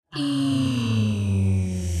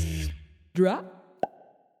drop.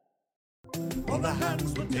 All the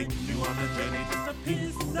hands will take you on a journey just a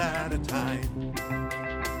piece at a time.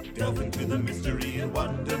 Delve into the mystery and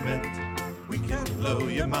wonderment. We can blow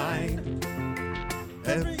your mind.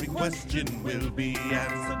 Every question will be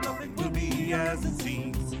answered. Nothing will be as it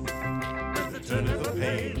seems. At the turn of the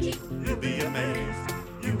page, you'll be amazed.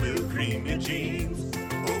 You will cream your jeans.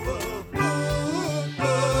 Overboard,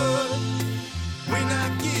 we're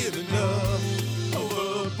not giving up.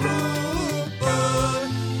 Overboard,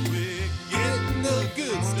 we're getting the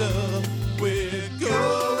good stuff. We're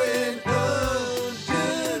going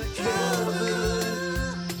undercover.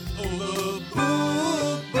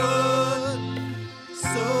 Overboard,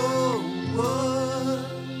 so what?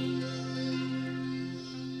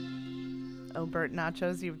 Oh, Bert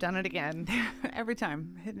Nachos, you've done it again. Every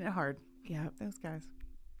time, hitting it hard. Yeah. Those guys.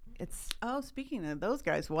 It's Oh, speaking of those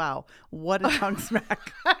guys, wow, what a tongue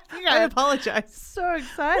smack. You I guys- apologize. so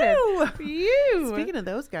excited Woo! for you. Speaking of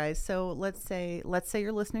those guys, so let's say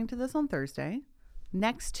you're listening to this on Thursday.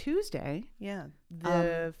 Next Tuesday, Yeah.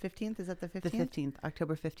 The 15th, is that the 15th? the 15th,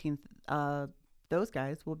 October 15th, those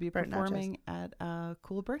guys will be Bert Nachos. performing at a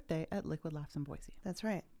cool birthday at Liquid Laughs in Boise. That's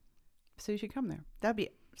right. So you should come there. That'd be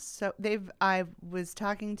so. I was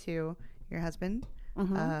talking to your husband,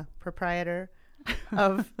 proprietor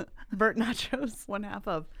of Bert Nachos. One half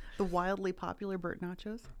of the wildly popular Bert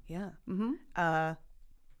Nachos. Yeah. Mm-hmm.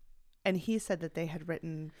 And he said that they had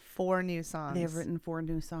written 4 new songs. They have written 4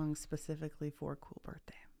 new songs specifically for Cool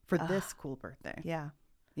Birthday. For this cool birthday. Yeah.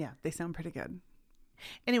 Yeah, they sound pretty good.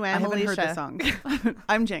 Anyway, I I'm haven't Alicia. heard the songs.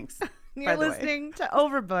 I'm Jinx. You're by the way. listening to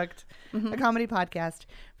Overbooked, a comedy podcast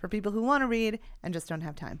for people who want to read and just don't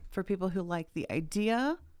have time. For people who like the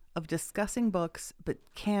idea of discussing books but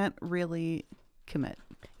can't really commit.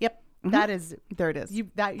 Yep. That is There it is.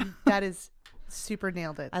 that is super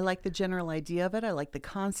nailed it. I like the general idea of it. I like the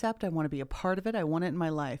concept. I want to be a part of it. I want it in my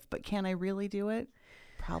life. But can I really do it?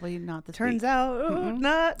 Probably not this Turns week. out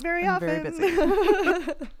not very I'm often. very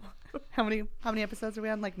busy. How many episodes are we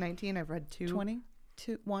on? Like 19? I've read 2. 20?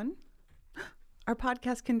 2? 1? Our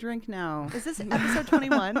podcast can drink now. Is this episode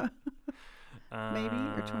 21? Maybe,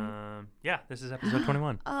 or 20. Yeah, this is episode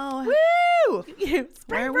 21. Oh, Woo! you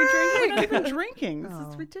Why are we drinking? We're not even drinking. This Oh.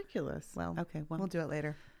 is ridiculous. Well, okay. Well, we'll do it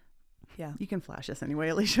later. Yeah. you can flash us anyway,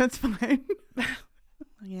 Alicia. It's fine.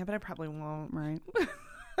 Yeah, but I probably won't. Right.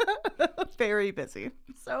 Very busy.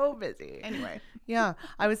 So busy. Anyway. Yeah,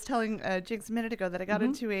 I was telling Jinx a minute ago that I got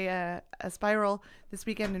into a spiral this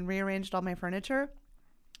weekend and rearranged all my furniture.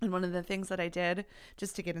 And one of the things that I did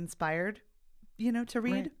just to get inspired, to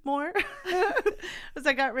read Right. more, was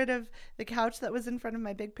I got rid of the couch that was in front of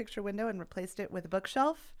my big picture window and replaced it with a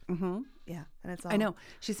bookshelf. Mm-hmm. Yeah, and it's all. I know.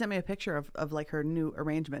 She sent me a picture of like her new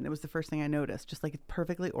arrangement. It was the first thing I noticed. Just like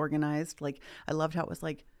perfectly organized. Like I loved how it was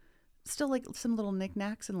like still like some little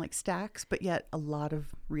knickknacks and like stacks, but yet a lot of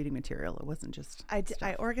reading material. It wasn't just I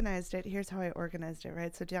stuff. organized it. Here's how I organized it,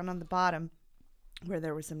 right? So down on the bottom, where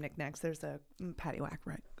there were some knickknacks, there's a Patty whack,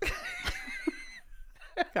 right?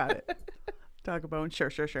 Got it. Dog a bone. Sure.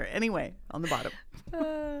 Anyway, on the bottom.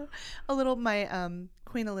 a little my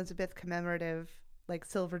Queen Elizabeth commemorative like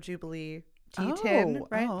silver jubilee tea tin,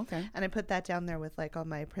 right? Oh, okay. And I put that down there with like all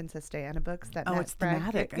my Princess Diana books. That Oh, Matt it's Bragg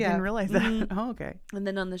thematic. picked. I didn't realize that. Mhm. Oh, okay. And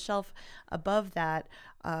then on the shelf above that,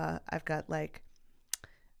 I've got like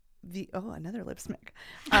another lip smack.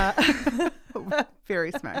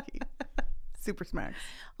 Very smacky. Super smacks.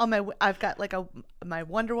 I've got like my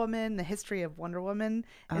Wonder Woman, the history of Wonder Woman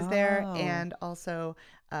is there, Oh. and also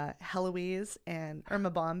Heloise and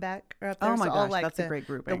Irma Bombeck are up there. Oh my So all, gosh, like that's a the- great The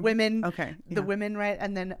grouping. women, Okay. the yeah. women, right?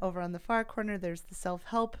 And then over on the far corner, there's the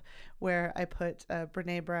self-help where I put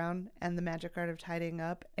Brene Brown and the Magic Art of Tidying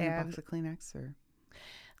Up, And a and box of Kleenex or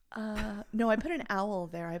no, I put an owl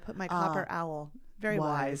there. I put my copper owl. Very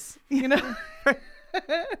wise. wise. You know,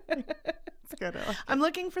 It's good. I like I'm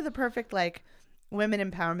looking for the perfect like women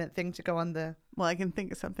empowerment thing to go on the. Well, I can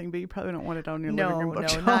think of something, but you probably don't want it on your No, living room no,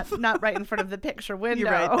 bookshelf. not right in front of the picture window.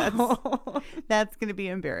 You're right. That's going to be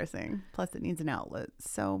embarrassing. Plus, it needs an outlet.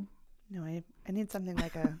 So, No, I need something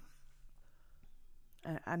like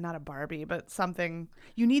not a Barbie, but something.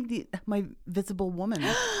 you need my Visible Woman.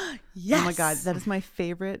 Yes. Oh my God, that is my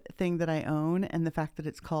favorite thing that I own, and the fact that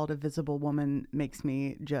it's called a Visible Woman makes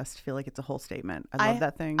me just feel like it's a whole statement. I love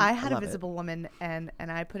that thing. I had a love it. Visible Woman, and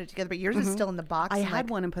I put it together, but yours is still in the box. I and, had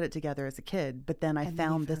like, one and put it together as a kid, but then I And then you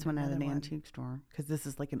found this found one at an another one. antique store because this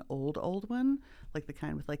is like an old one, like the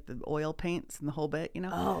kind with like the oil paints and the whole bit, you know?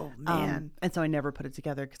 Oh man. And so I never put it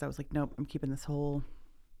together because I was like, nope, I'm keeping this whole.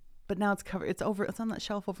 But now it's covered. It's on that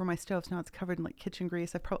shelf over my stove. So now it's covered in like kitchen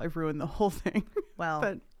grease. I've ruined the whole thing. Well,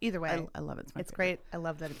 but either way, I love it. It's my it's favorite. great. I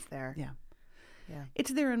love that it's there. Yeah. Yeah.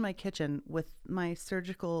 It's there in my kitchen with my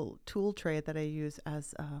surgical tool tray that I use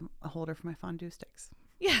as a holder for my fondue sticks.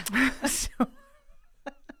 Yeah. So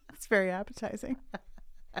it's very appetizing.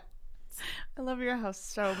 I love your house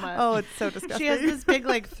so much. Oh, it's so disgusting. She has this big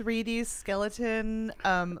like 3D skeleton.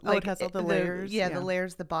 It has all the layers. Yeah, the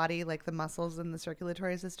layers, the body, like the muscles and the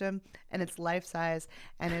circulatory system, and it's life size,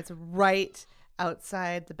 and it's right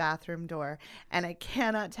outside the bathroom door. And I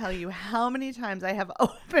cannot tell you how many times I have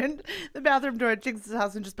opened the bathroom door at Jinx's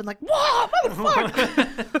house and just been like, "Whoa,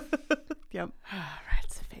 motherfucker!" Yep. Right,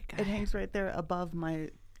 it's a fake guy. It hangs right there above my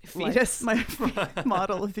Fetus. my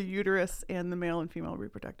model of the uterus and the male and female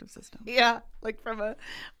reproductive system. Yeah, like from a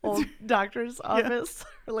old doctor's office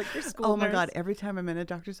or like your school. Oh my nurse. God. Every time I'm in a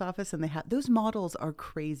doctor's office and they have those models are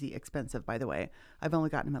crazy expensive, by the way. I've only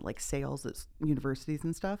gotten them at like sales at universities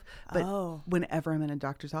and stuff. But whenever I'm in a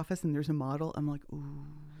doctor's office and there's a model, I'm like, ooh,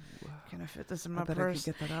 Can I fit this in my I bet purse?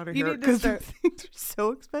 I could get that out of You here need to because start- things are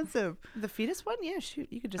so expensive. The fetus one? Yeah, shoot.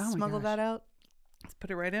 You could just Oh my smuggle gosh. that out. Let's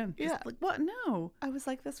put it right in. Yeah. Just like, what? No. I was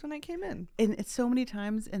like this when I came in. And it's so many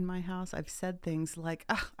times in my house I've said things like,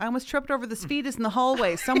 I almost tripped over this fetus in the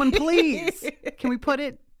hallway. Someone please. Can we put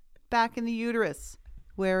it back in the uterus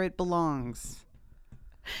where it belongs?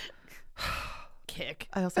 Kick.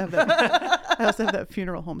 I also have that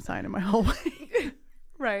funeral home sign in my hallway.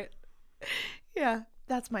 Right. Yeah.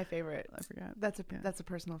 That's my favorite. I forgot. That's a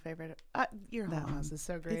personal favorite. Your That whole house one. is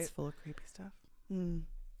so great. It's full of creepy stuff. Mm.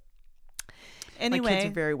 My kids Anyway,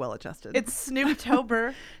 are very well adjusted. it's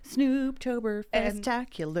Snooptober. Snooptober And-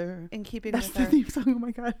 Festacular. In keeping That's with the our theme song. Oh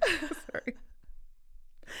my God. Sorry.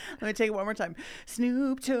 Let me take it one more time.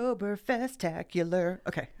 Snooptober Festacular.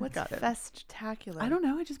 Okay, what's got it. Festacular? I don't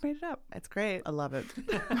know. I just made it up. It's great. I love it.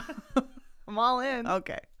 I'm all in.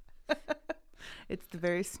 Okay. It's the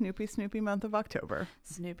very Snoopy month of October.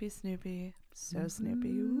 Snoopy, so Snoopy,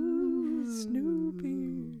 ooh,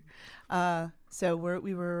 Snoopy.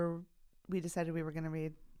 So we decided we were going to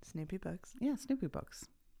read Snoopy books. Yeah, Snoopy books.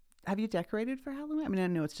 Have you decorated for Halloween? I mean, I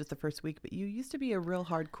know it's just the first week, but you used to be a real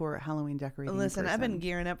hardcore Halloween decorating Listen, I've been person.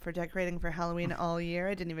 gearing up for decorating for Halloween all year.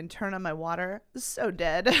 I didn't even turn on my water. So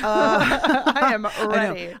dead. I am I know.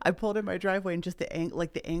 ready. I pulled in my driveway and just the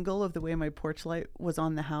angle of the way my porch light was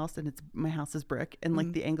on the house, and my house is brick, and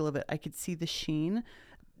like the angle of it, I could see the sheen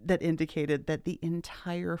that indicated that the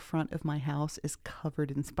entire front of my house is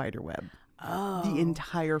covered in spider web. Oh. The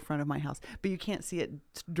entire front of my house, but you can't see it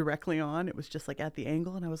directly on. It was just like at the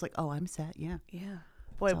angle, and I was like, "Oh, I'm set." Yeah, Yeah.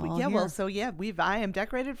 Boy, It's all yeah. Well, here. so yeah, I am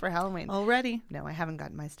decorated for Halloween. already. No, I haven't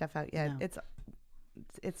gotten my stuff out yet. No.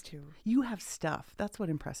 It's too. You have stuff. That's what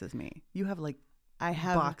impresses me. You have like I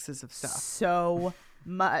have boxes of stuff. so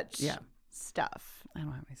much Yeah. stuff. I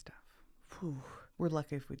don't have any stuff. Whew. We're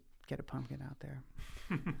lucky if we get a pumpkin out there.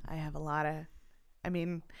 I have a lot of. I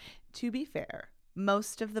mean, to be fair,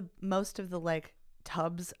 most of the like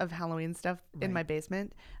tubs of Halloween stuff in my Right.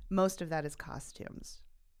 basement, most of that is costumes.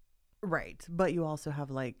 Right, but you also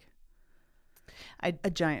have like a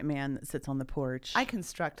giant man that sits on the porch. I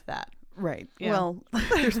construct that. Right. Yeah. Well,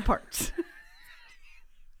 there's parts.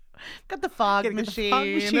 Got the fog Gotta get the machine. fog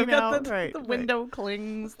machine I've got out. the Right, right. window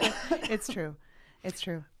clings. It's true. It's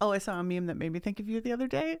true. Oh, I saw a meme that made me think of you the other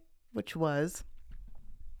day, which was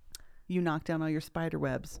you knock down all your spider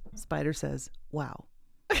webs. Spider says, "Wow."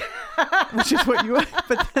 Which is what you.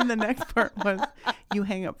 But then the next part was you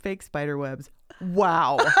hang up fake spider webs.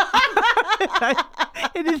 Wow.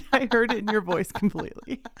 I heard it in your voice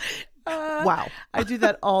completely. Wow. I do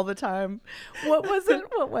that all the time. What was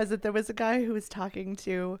it? There was a guy who was talking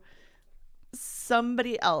to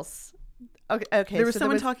somebody else. Okay. There was so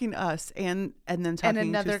someone talking to us and then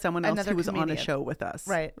talking to someone else another who was on a comedian. show with us.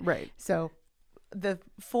 Right. Right. So the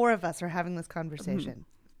four of us are having this conversation.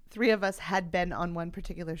 3 of us had been on one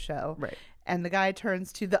particular show. Right. And the guy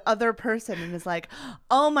turns to the other person and is like,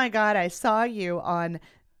 "Oh my God, I saw you on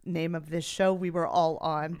name of this show we were all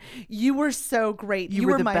on. You were so great. You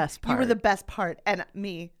were the my best You were part." the best part." And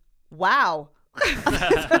me, wow.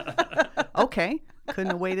 Okay. Couldn't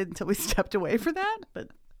have waited until we stepped away for that, but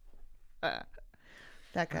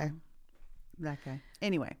That guy. that guy.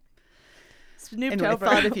 Anyway, Snooped Anyway, over.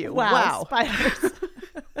 thought of you. Wow. Wow. Spiders.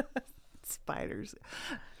 spiders.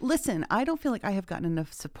 Listen, I don't feel like I have gotten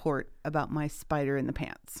enough support about my spider in the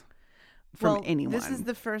pants from Well, anyone. This is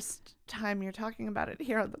the first time you're talking about it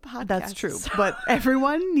here on the podcast. That's true. so- But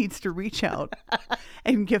everyone needs to reach out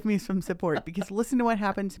and give me some support because listen to what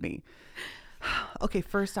happened to me. Okay,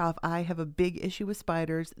 first off, I have a big issue with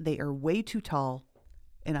spiders. They are way too tall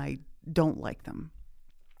and I don't like them.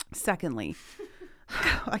 Secondly,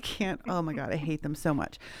 I can't. Oh my God, I hate them so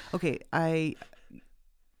much. Okay, I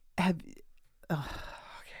have. Okay, hold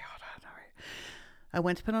on. All right. I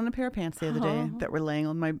went to put on a pair of pants the other day that were laying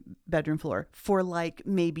on my bedroom floor for like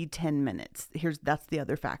maybe 10 minutes. That's the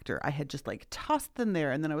other factor. I had just like tossed them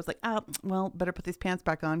there, and then I was like, well, better put these pants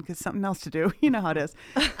back on because something else to do. You know how it is.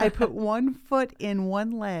 I put one foot in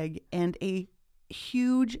one leg, and a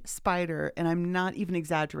huge spider, and I'm not even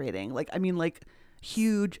exaggerating. Like, I mean, like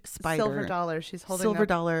huge spider. Silver dollar. She's holding Silver up.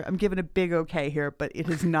 dollar. I'm giving a big okay here, but it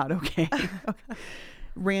is not okay.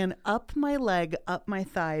 Ran up my leg, up my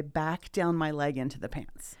thigh, back down my leg into the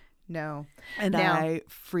pants. No. And Now, I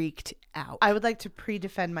freaked out. I would like to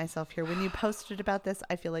pre-defend myself here. When you posted about this,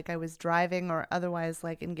 I feel like I was driving or otherwise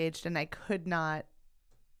like engaged, and I could not.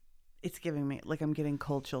 It's giving me, like, I'm getting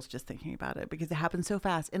cold chills just thinking about it because it happened so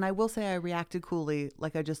fast. And I will say I reacted coolly.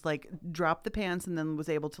 Like, I just like dropped the pants and then was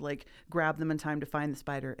able to like grab them in time to find the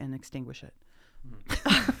spider and extinguish it.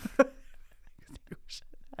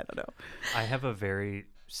 I don't know. I have a very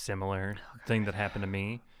similar thing that happened to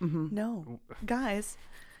me. No. Guys.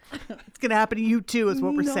 It's going to happen to you too, is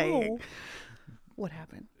what we're No. saying. What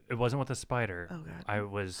happened? It wasn't with a spider. Oh, God. I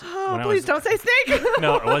was. Oh, when I please was, don't say snake.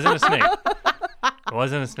 No, it wasn't a snake. It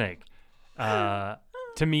wasn't a snake.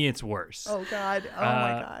 To me, it's worse. Oh, God. Oh,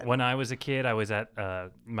 my God. When I was a kid, I was at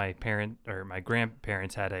my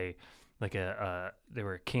grandparents had they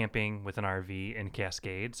were camping with an RV in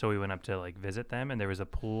Cascade, so we went up to like visit them, and there was a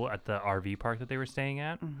pool at the RV park that they were staying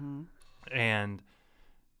at, and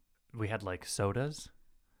we had like sodas,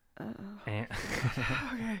 and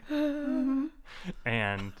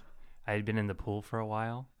and I had been in the pool for a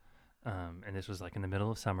while, and this was like in the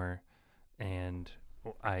middle of summer, and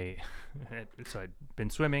so I'd been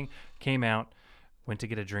swimming, came out, went to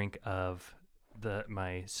get a drink of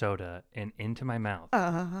my soda, and into my mouth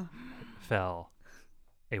fell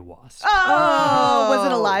a wasp. Oh, was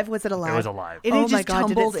it alive? Was it alive? It was alive. It Oh just my God,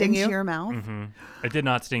 did it tumbled sting into you? your mouth? It did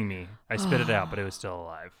not sting me. I spit it out, but it was still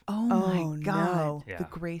alive. Oh, Oh, my God. no. Yeah. The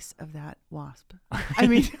grace of that wasp. I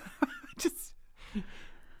mean, just...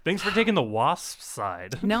 Thanks for taking the wasp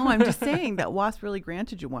side. No, I'm just saying that wasp really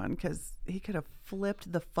granted you one because he could have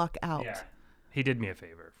flipped the fuck out. Yeah. He did me a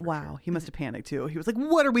favor. for Wow. sure. He must have panicked too. He was like,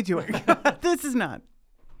 what are we doing? This is not.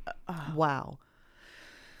 Wow.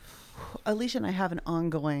 Alicia and I have an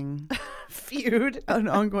ongoing Feud.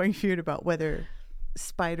 feud about whether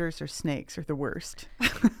spiders or snakes are the worst.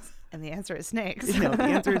 And the answer is snakes. No, the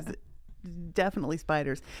answer is definitely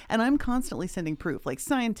spiders. And I'm constantly sending proof, like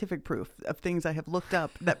scientific proof of things I have looked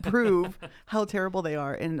up that prove how terrible they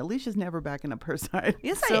are. And Alicia's never backing up her side.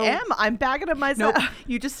 Yes, So- I am. I'm backing up myself. Nope.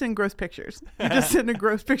 You just send gross pictures. You just send a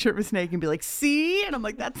gross picture of a snake and be like, see? And I'm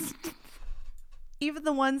like, that's... Even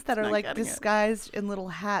the ones that are not like getting it. disguised in little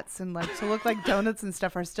hats and like to look like donuts and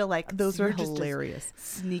stuff are still like, Those you're are just a hilarious.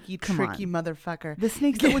 sneaky, Come tricky on. motherfucker. The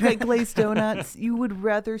snakes that look like glazed donuts, you would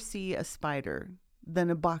rather see a spider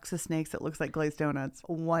than a box of snakes that looks like glazed donuts.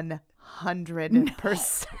 100%.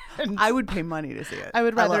 I would pay money to see it. I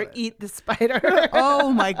would love rather it. eat the spider.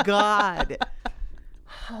 Oh my God.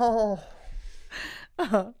 Oh.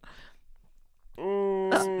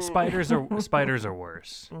 Spiders are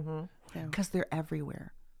worse. Because they're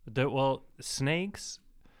everywhere. Well, snakes.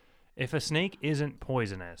 If a snake isn't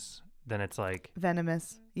poisonous, then it's like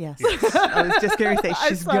Venomous. Yes. I was just going to say,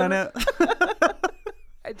 she's saw going to.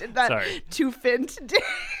 I did that Sorry. to Finn today.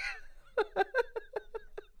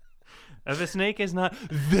 if a snake is not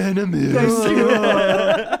venomous,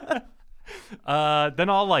 then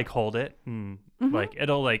I'll like hold it and like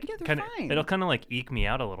it'll like Yeah, they're kind of fine. it'll kind of like eke me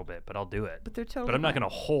out a little bit, but I'll do it. But they're totally But I'm not fine. gonna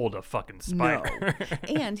hold a fucking No. spider.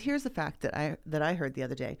 And here's the fact that I heard the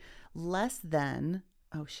other day. Less than,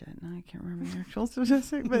 oh shit, no, I can't remember the actual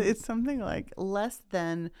statistic, but it's something like less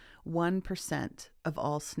than 1% of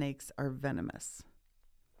all snakes are venomous.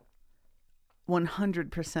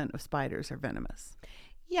 100% of spiders are venomous.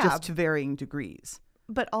 Yeah, Just to varying degrees.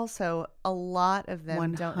 but also a lot of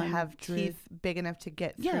them don't have 100. teeth big enough to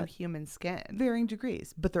get Yeah. through human skin. Varying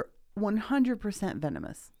degrees. But they're 100%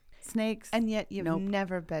 venomous. Snakes. And yet you've Nope.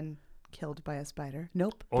 never been killed by a spider.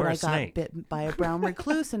 Nope. Or but a I snake. got bit by a brown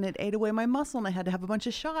recluse and it ate away my muscle and I had to have a bunch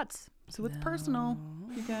of shots. So it's personal.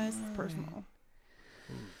 You guys, it's personal.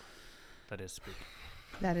 That is spooky.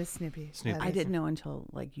 That is snippy. Snoopy. That I is- didn't know until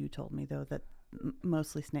like you told me though that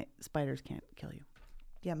mostly spiders can't kill you.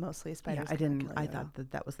 Yeah, mostly spiders. Yeah, I cannot didn't. kill I you, thought though.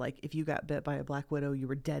 that was like if you got bit by a black widow, you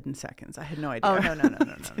were dead in seconds. I had no idea. Oh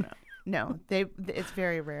no. No, it's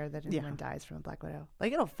very rare that anyone dies from a black widow.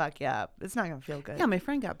 Like it'll fuck you up. It's not gonna feel good. Yeah, my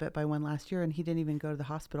friend got bit by one last year and he didn't even go to the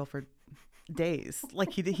hospital for days.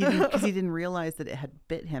 Like he didn't because he didn't realize that it had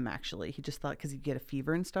bit him. Actually, he just thought because he'd get a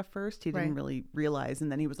fever and stuff first. He didn't Right. really realize,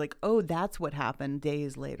 and then he was like, "Oh, that's what happened."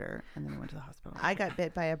 Days later, and then he went to the hospital. I got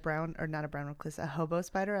bit by a not a brown recluse, a hobo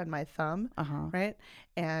spider on my thumb. Right.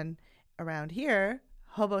 And around here,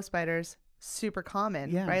 hobo spiders, super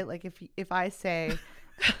common. Yeah. Right. Like if I say,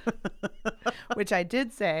 which I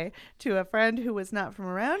did say to a friend who was not from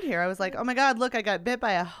around here, I was like, oh my God, look, I got bit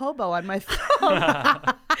by a hobo on my thumb.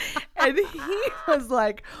 And he was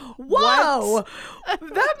like, whoa,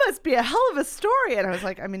 that must be a hell of a story. And I was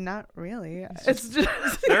like, I mean, not really. It's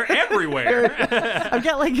just They're everywhere. I've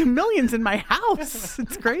got like millions in my house.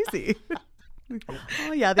 It's crazy.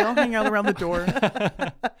 Oh yeah, they all hang out around the door.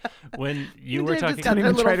 When you were They've just talking, got Don't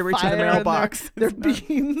their even try to little reach in the fire and mailbox. Their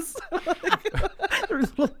beans.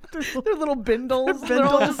 There's Their little bindles. They're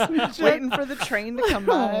all just waiting for the train to come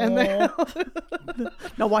by. And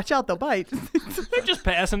no, watch out, they'll bite. they're just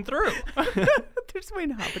passing through. They're just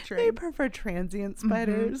waiting to hop a they train. prefer transient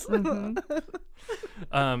spiders. When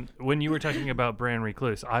you were talking about brown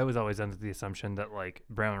recluse, I was always under the assumption that like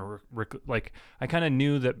like I kind of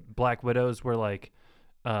knew that black widows were like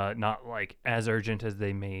not like as urgent as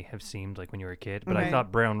they may have seemed like when you were a kid, but I Right.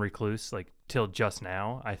 thought brown recluse like till just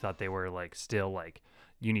now I thought they were like still like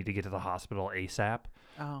you need to get to the hospital ASAP.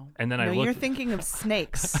 Oh, And then No, I you're looked thinking of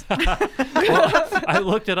snakes. well, I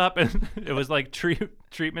looked it up and it was like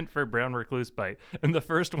treatment for brown recluse bite. And the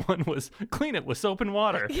first one was clean it with soap and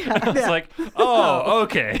water. It's like, oh,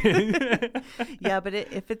 okay. yeah, but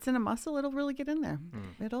if it's in a muscle, it'll really get in there.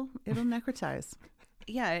 It'll necrotize.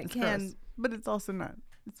 Yeah, it It's can. gross, but it's also not.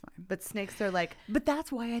 It's fine. But snakes are like, But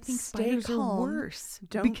that's why I think Stay spiders are calm. worse.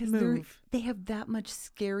 Don't because move. they have that much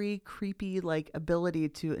scary, creepy like ability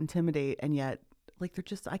to intimidate, and yet like they're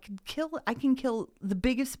just I can kill the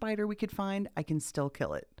biggest spider we could find. I can still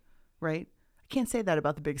kill it, right? I can't say that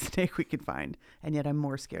about the biggest snake we could find, and yet I'm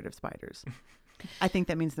more scared of spiders. I think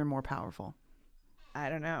that means they're more powerful. I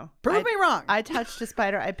don't know. Prove me wrong. I touched a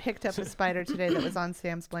spider. I picked up a spider today that was on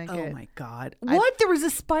Sam's blanket. Oh my God! What? There was a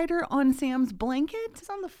spider on Sam's blanket? It's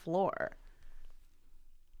on the floor.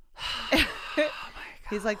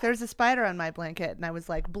 He's like, there's a spider on my blanket. And I was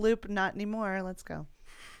like, bloop, not anymore. Let's go.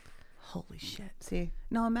 Holy shit! See?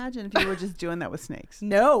 Now imagine if you were just doing that with snakes.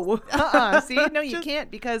 No. See? No, you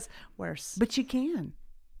can't because worse. But you can.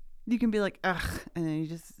 You can be like, ugh, and then you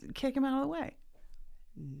just kick him out of the way.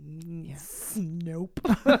 Yeah. Nope.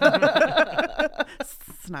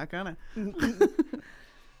 It's not gonna.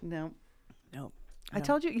 No. Nope. I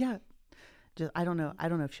told you, yeah. Just, I don't know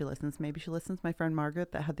if she listens. Maybe she listens. My friend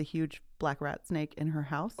Margaret that had the huge black rat snake in her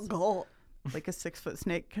house, Goal. like a 6-foot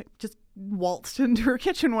snake, just waltzed into her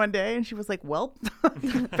kitchen one day, and she was like, "Well,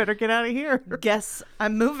 better get out of here." Guess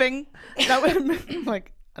I'm moving. That would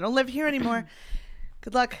like, I don't live here anymore.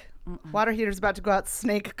 Good luck. Water heater's about to go out.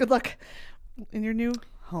 Snake. Good luck in your new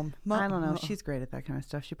home. I don't know. She's great at that kind of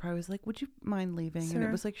stuff. She probably was like, "Would you mind leaving?" And Sir.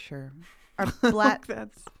 it was like, "Sure." Are black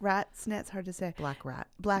That's rat snakes hard to say? black rat.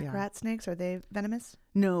 Black Yeah. rat snakes, are they venomous?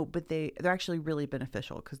 No, but they're actually really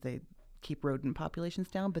beneficial because they keep rodent populations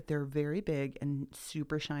down, but they're very big and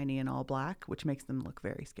super shiny and all black, which makes them look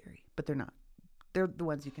very scary. But they're not. They're the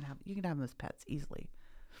ones you can have. You can have them as pets easily.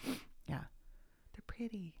 Yeah. They're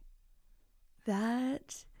pretty.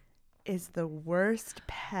 That is the worst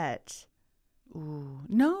pet. Ooh.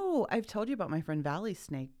 No, I've told you about my friend Valley's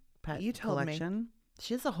snake pet You told me. collection.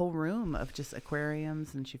 She has a whole room of just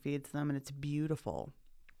aquariums and she feeds them and it's beautiful.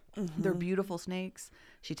 They're beautiful snakes.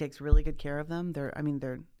 She takes really good care of them.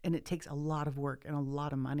 And it takes a lot of work and a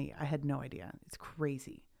lot of money. I had no idea. It's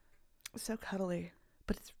crazy, So cuddly.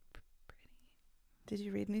 but it's Did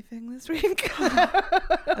you read anything this week?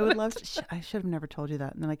 I would love to. I should have never told you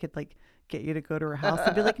that. And then I could like get you to go to her house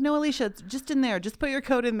and be like, "No, Alicia, it's just in there. Just put your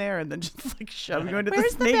coat in there," and then just like shove you into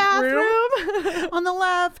Where's the the snake room bathroom? on the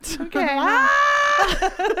left. Okay.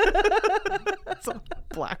 It's all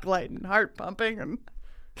black light and heart pumping and.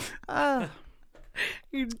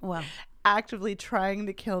 You're Well, actively trying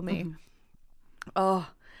to kill me. Oh,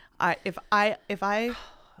 if I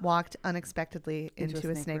walked unexpectedly into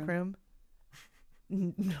a snake room.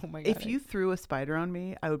 Oh my God. if you threw a spider on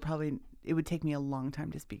me, I would probably. It would take me a long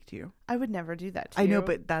time to speak to you. I would never do that to I you. know,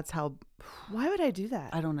 but that's how. Why would I do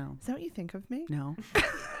that? I don't know. Is that what you think of me? No.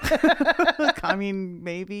 I mean,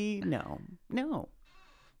 maybe no.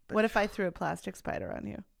 What if I threw a plastic spider on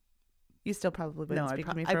you? You still probably wouldn't No, speak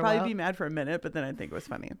to me for I'd a probably while. be mad for a minute, but then I'd think it was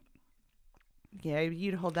funny. Yeah,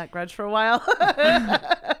 you'd hold that grudge for a while.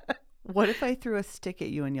 What if I threw a stick at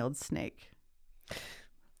you and yelled snake?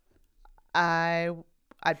 I'd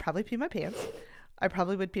probably pee my pants. I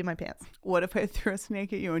probably would pee my pants. What if I threw a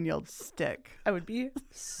snake at you and yelled stick? I would be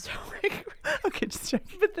so angry. Okay, just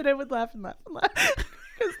checking. But then I would laugh and laugh and laugh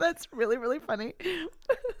because that's really, really funny.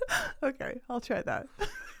 Okay, I'll try that.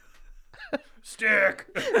 Stick.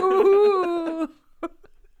 Ooh. Oh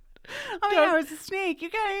my God, it was a snake. You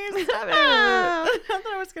guys, stop it. I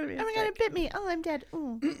thought it was going to be a Oh my God, stick. it bit me. Oh, I'm dead.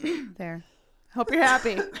 Ooh. There. Hope you're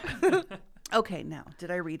happy. Okay, now,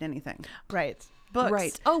 did I read anything? Right. Books.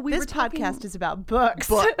 Right. Oh, we this were talking- podcast is about books.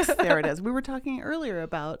 Books. There it is. We were talking earlier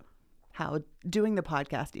about how doing the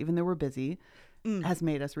podcast, even though we're busy, has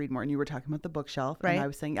made us read more. And you were talking about the bookshelf. Right. And I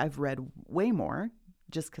was saying I've read way more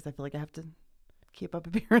just because I feel like I have to keep up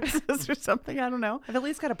appearances or something. I don't know. I've at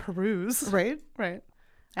least got to peruse. Right? Right.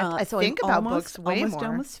 I So I'm think about almost- books way almost more.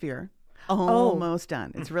 done with Sphere. Almost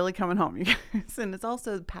done. It's really coming home, you guys. And it's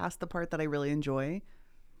also past the part that I really enjoy.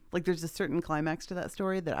 Like there's a certain climax to that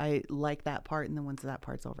story that I like that part, and then once that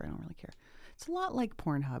part's over, I don't really care. It's a lot like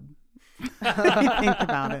Pornhub. If you think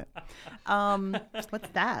about it. What's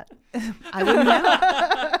that? I wouldn't know.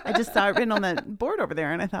 I just saw it written on that board over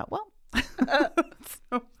there, and I thought, well.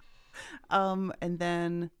 So, and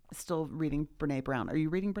then still reading Brene Brown. Are you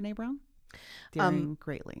reading Brene Brown? Daring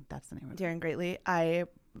Greatly. That's the name of it. Daring Greatly. I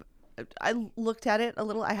looked at it a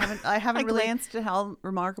little. I haven't I really glanced at how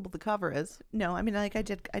remarkable the cover is. No, I mean, like I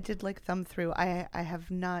did like thumb through. I have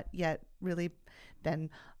not yet really been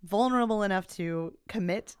vulnerable enough to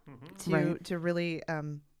commit to Right. to really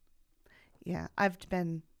yeah, I've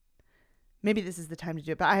been, maybe this is the time to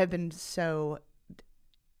do it, but I have been so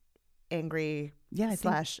angry. Yeah, I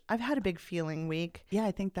think, I've had a big feeling week.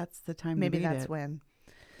 I think that's the time Maybe to read that's it. when.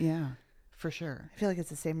 Yeah, for sure. I feel like it's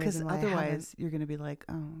the same Because reason why I haven't. otherwise you're going to be like,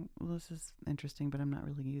 oh, well, this is interesting, but I'm not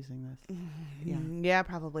really using this. Yeah. Yeah,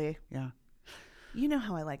 probably. Yeah. You know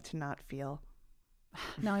how I like to not feel.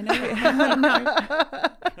 No, I know.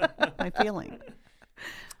 My feeling.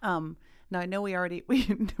 Now I know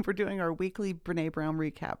we're doing our weekly Brene Brown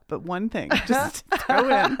recap, but one thing, just to throw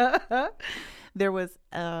in, there was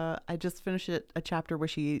I just finished a chapter where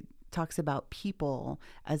she talks about people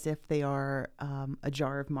as if they are a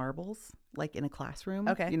jar of marbles, like in a classroom.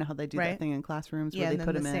 Okay. You know how they do Right. that thing in classrooms Yeah, where and they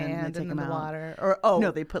then put the them in and sand they take and then them the out. water. Or No,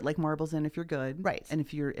 they put like marbles in if you're good. Right. And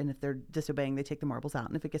if they're disobeying, they take the marbles out.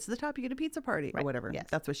 And if it gets to the top, you get a pizza party Right. or whatever. Yes.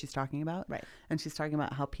 That's what she's talking about. Right. And she's talking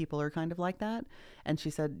about how people are kind of like that. And she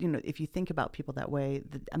said, if you think about people that way,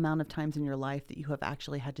 the amount of times in your life that you have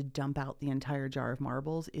actually had to dump out the entire jar of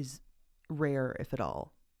marbles is rare, if at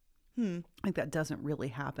all. Like that doesn't really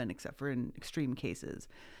happen except for in extreme cases.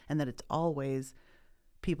 And that it's always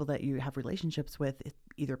people that you have relationships with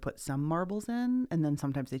either put some marbles in and then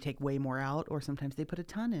sometimes they take way more out, or sometimes they put a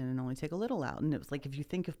ton in and only take a little out. And it was like, if you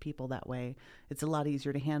think of people that way, it's a lot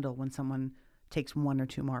easier to handle when someone takes one or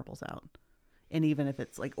two marbles out. And even if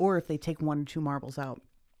it's like, or if they take one or two marbles out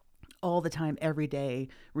all the time, every day,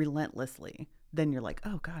 relentlessly, then you're like,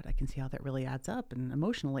 oh God, I can see how that really adds up. And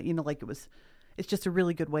emotionally, like it's just a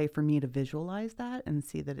really good way for me to visualize that and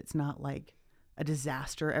see that it's not like a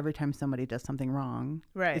disaster every time somebody does something wrong.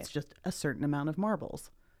 Right. It's just a certain amount of marbles.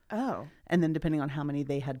 Oh. And then depending on how many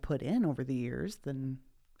they had put in over the years, then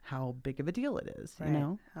how big of a deal it is,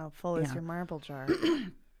 Right. How full is Yeah. your marble jar?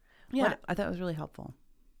 Yeah, I thought it was really helpful.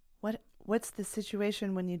 What's the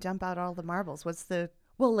situation when you dump out all the marbles? What's the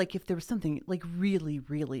Well, like if there was something like really,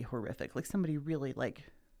 really horrific, like somebody really like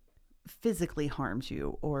physically harms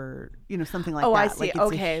you, or something like that. I see. Like, it's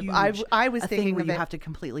Okay. I was a thinking thing where of you it. have to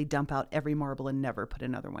completely dump out every marble and never put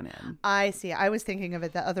another one in. I see. I was thinking of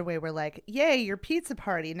it the other way. We're like, yay, your pizza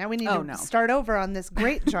party. Now we need to no. start over on this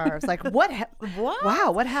great jar. It's like, what? What?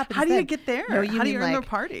 Wow, what happens How do you then? get there? No, you How do mean you earn like, their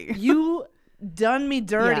party? You done me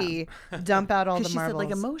dirty. Dump out all the Because she said, marbles.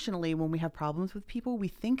 like, emotionally, when we have problems with people, we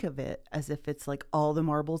think of it as if it's like all the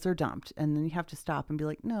marbles are dumped, and then you have to stop and be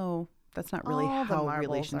like, no, that's not really All the how marbles are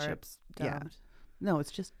relationships. Yeah, dumped. no,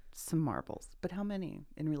 it's just some marbles, but how many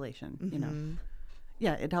in relation? Mm-hmm.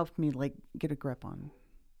 Yeah, it helped me like get a grip on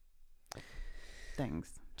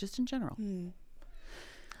things, just in general.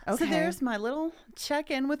 Okay. So there's my little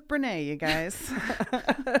check-in with Brene, you guys.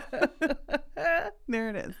 There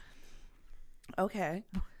it is. Okay.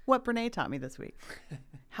 What Brene taught me this week.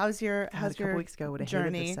 How's your a couple weeks ago, I would've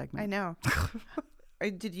hated this journey? segment. I know.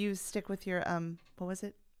 Did you stick with your what was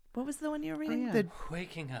it? What was the one you were reading? yeah. The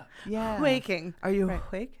Waking up. Yeah. Quaking. Are you Right.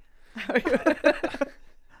 awake?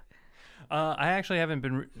 I actually haven't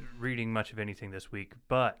been reading much of anything this week,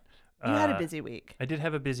 but You had a busy week. I did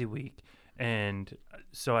have a busy week, and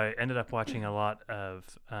so I ended up watching a lot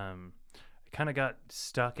of. I kind of got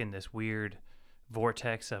stuck in this weird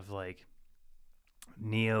vortex of like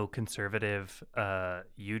neoconservative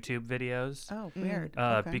YouTube videos. Oh, weird.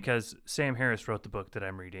 Because Sam Harris wrote the book that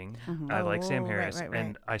I'm reading. I like Sam Oh, Harris, right.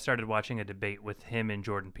 and I started watching a debate with him and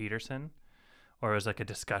Jordan Peterson, or it was like a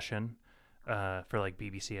discussion for like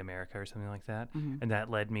BBC America or something like that, and that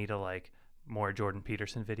led me to like more Jordan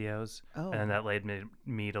Peterson videos, and then that led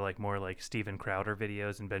me to like more like Steven Crowder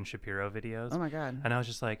videos and Ben Shapiro videos. Oh my God. And I was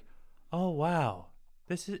just like, oh wow,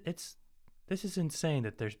 this is insane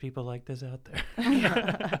that there's people like this out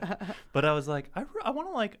there. But I was like, I want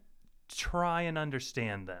to like try and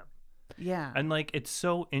understand them. Yeah. And like it's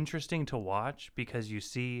so interesting to watch because you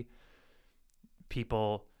see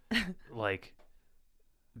people like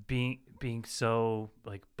being so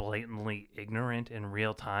like blatantly ignorant in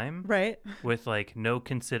real time, Right. with like no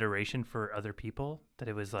consideration for other people, that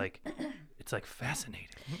it was like it's like fascinating.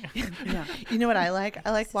 Yeah. You know what I like?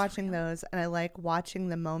 I like watching those, and I like watching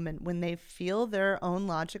the moment when they feel their own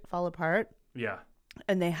logic fall apart, Yeah.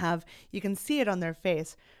 and you can see it on their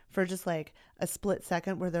face for just like a split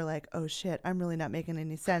second where they're like, oh shit, I'm really not making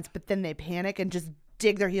any sense. But then they panic and just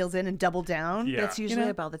dig their heels in and double down. Yeah. That's usually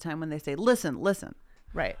about the time when they say, listen.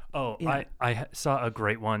 Right. Oh, Yeah. I saw a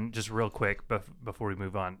great one just real quick before we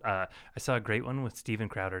move on. I saw a great one with Steven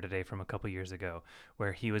Crowder today from a couple years ago,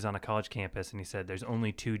 where he was on a college campus and he said there's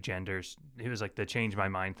only two genders. It was like the change my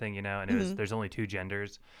mind thing, you know, and it was there's only two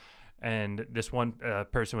genders. And this one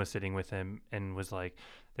person was sitting with him and was like,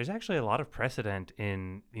 there's actually a lot of precedent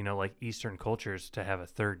in, you know, like Eastern cultures to have a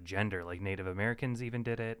third gender. Like Native Americans even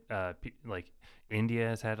did it. Like India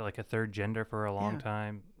has had like a third gender for a long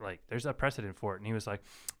time. Like there's a precedent for it. And he was like,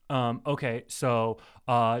 okay, so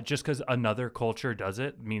just because another culture does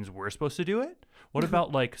it means we're supposed to do it? What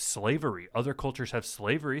about like slavery? Other cultures have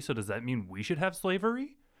slavery, so does that mean we should have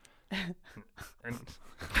slavery? And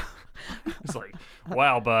it's like,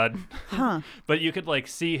 wow, bud. Huh. But you could like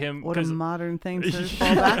see him. What a 'cause- modern thing to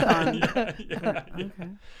fall back on. yeah. Okay.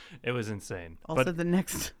 It was insane. Also, But the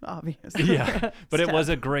next obvious. yeah, but it was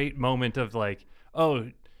a great moment of like, oh,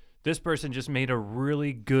 this person just made a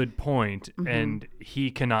really good point and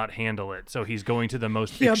he cannot handle it, so he's going to the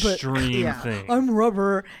most extreme thing. I'm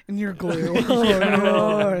rubber and you're glue.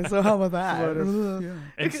 No. So how about that?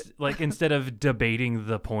 It's like instead of debating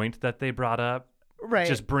the point that they brought up, Right.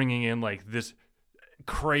 just bringing in like this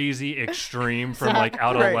crazy extreme from like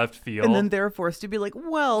out of Right. left field. And then they're forced to be like,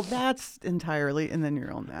 well, that's entirely, and then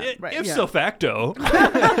you're on that. Ipso facto.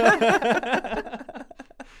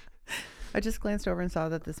 I just glanced over and saw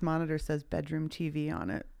that this monitor says bedroom TV on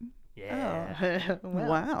it. Yeah.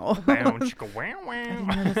 Wow. Bow, chicka, wow, I didn't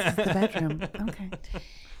wow. know this is the bedroom. Okay.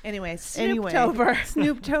 Anyway, Anyway, Snooptober.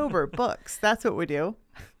 Snooptober books. That's what we do.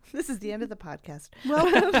 This is the end of the podcast.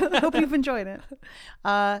 Well, hope you've enjoyed it.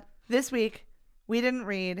 This week we didn't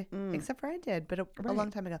read, except for I did, but a Right. long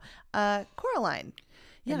time ago. Coraline.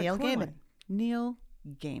 Yeah, Neil Coraline. Gaiman. Neil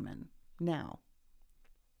Gaiman. Now,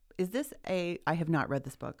 is this a? I have not read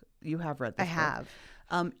this book. You have read this I book.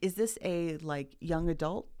 have. Is this a like young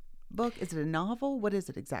adult book? Is it a novel? What is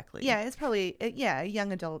it exactly? Yeah, it's probably a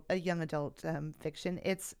young adult fiction.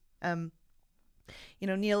 It's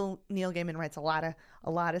Neil Gaiman writes a lot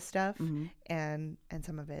of stuff, and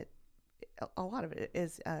some of it, a lot of it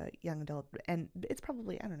is young adult, and it's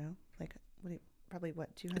probably, I don't know, like probably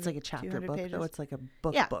what 200. It's like a chapter 200 book, pages? though. It's like a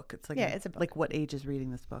book. Yeah. Book. It's like It's a book. Like what age is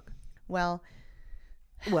reading this book? Well,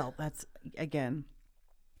 Well, that's again.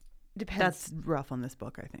 depends. That's rough on this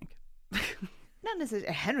book, I think. not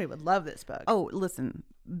necessarily. Henry would love this book. Oh, listen,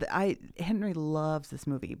 Henry loves this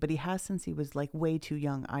movie, but he has since he was like way too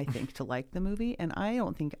young, I think, to like the movie, and I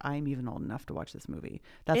don't think I'm even old enough to watch this movie.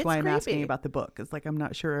 That's It's why I'm asking creepy. about the book. It's like I'm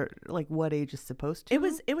not sure like what age is supposed to. It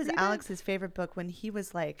was read Alex's favorite book when he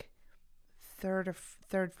was like third,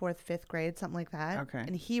 fourth, fifth grade, something like that. Okay.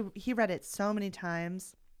 And he read it so many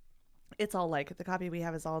times. It's all like the copy we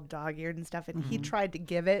have is all dog-eared and stuff, and he tried to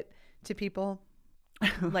give it to people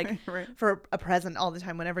like Right. for a present all the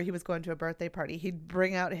time. Whenever he was going to a birthday party, he'd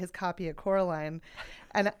bring out his copy of Coraline,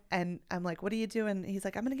 and I'm like, what are you doing? He's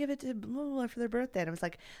like, I'm gonna give it to blah, blah, blah for their birthday. And I was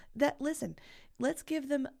like, listen, let's get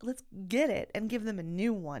it and give them a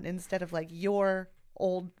new one instead of like your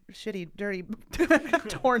old shitty dirty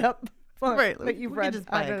torn up book Right, that you've we read. could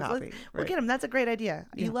just buy a 100. copy, We'll right. get them. That's a great idea.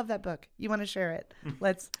 You Yeah. love that book. You want to share it.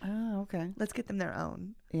 Let's Oh, okay. get them their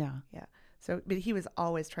own. Yeah. Yeah. So, but he was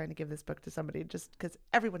always trying to give this book to somebody just because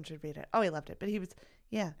everyone should read it. Oh, he loved it. But he was,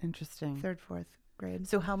 Interesting. third, fourth grade.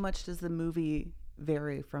 So how much does the movie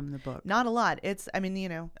vary from the book? Not a lot. It's,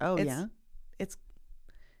 Oh, it's, yeah? It's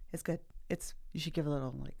good. It's, You should give a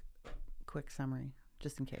little like quick summary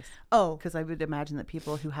just in case. oh, Because I would imagine that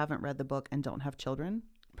people who haven't read the book and don't have children,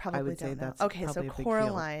 probably I would say don't know. that's Okay. So probably a big field.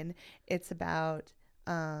 Coraline, it's about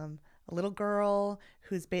a little girl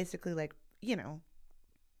who's basically like,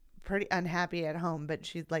 pretty unhappy at home, but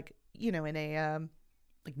she's like, in a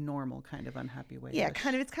Like normal kind of unhappy way. yeah,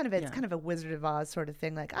 it's kind of a Wizard of Oz sort of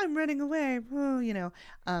thing. Like, I'm running away,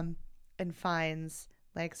 and finds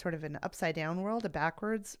like sort of an upside down world, a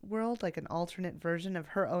backwards world, like an alternate version of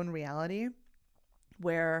her own reality,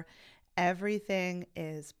 where everything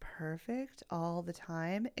is perfect all the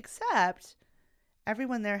time, except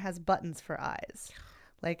everyone there has buttons for eyes.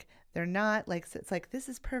 Like, they're not like, it's like, this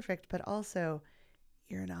is perfect, but also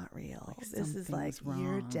you're not real. Like this is like, something's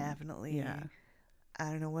you're wrong. definitely, Yeah. I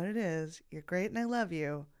don't know what it is. You're great and I love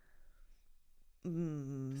you.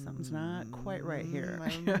 Something's not quite right here. I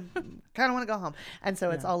kind of want to go home. And so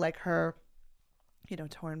it's Yeah. all like her,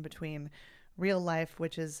 torn between real life,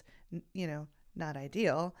 which is, not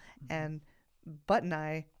ideal, and button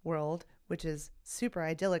eye world, which is super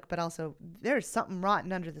idyllic, but also there's something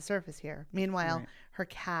rotten under the surface here. Meanwhile, Right. her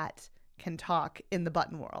cat can talk in the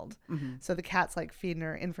button world. Mm-hmm. So the cat's like feeding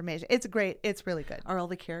her information. It's great. It's really good. Are all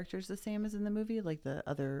the characters the same as in the movie? Like the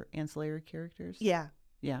other ancillary characters? Yeah.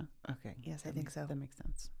 Yeah. Okay. Yes, I That think makes- so. That makes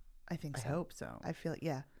sense. I think so. I hope so. I feel,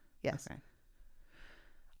 yeah. Yes. Okay.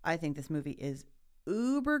 I think this movie is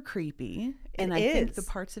uber creepy, and It I think the is.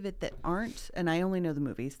 parts of it that aren't, and I only know the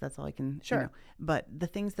movies, that's all I can. Sure. But the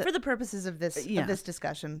things that For the purposes of this Yeah.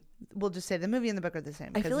 discussion, we'll just say the movie and the book are the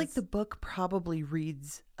same. I feel 'cause like the it's- book probably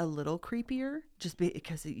reads a little creepier, just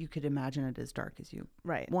because you could imagine it as dark as you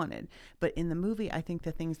right. wanted. But in the movie, I think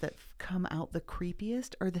the things that come out the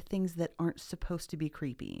creepiest are the things that aren't supposed to be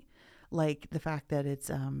creepy, like the fact that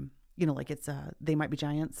it's like it's They Might Be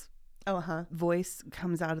Giants Oh, huh. voice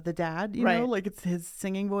comes out of the dad, you Right. know, like it's his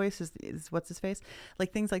singing voice is what's his face,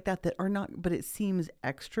 like things like that are not, but it seems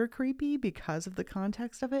extra creepy because of the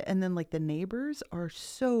context of it. And then like the neighbors are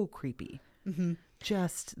so creepy. Mm-hmm.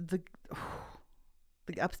 Just the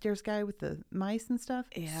upstairs guy with the mice and stuff,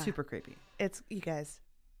 Yeah. super creepy, It's, you guys,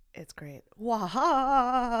 it's great.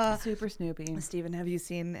 Waha! super Snoopy. Steven, have you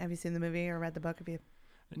seen the movie or read the book? Have you?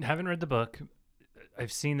 I haven't read the book.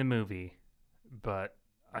 I've seen the movie, but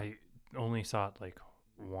I only saw it like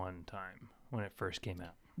one time when it first came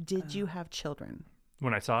out. Did you have children?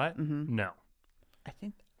 When I saw it, Mm-hmm. no. I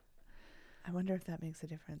think I wonder if that makes a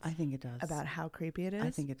difference it does. about how creepy it is. I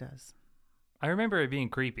think it does. I remember it being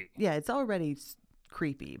creepy. Yeah, it's already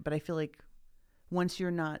creepy, but I feel like once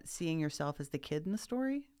you're not seeing yourself as the kid in the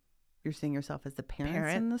story, you're seeing yourself as the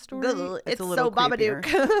parents in the story. Ugh, it's a little so Babadook.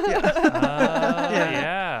 creepier.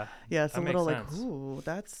 Yeah. Yeah, it's That a makes little like, sense. ooh,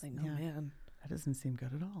 that's Like, yeah, oh man, that doesn't seem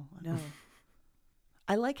good at all. no.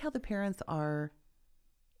 I like how the parents are,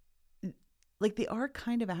 like, they are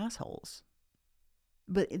kind of assholes,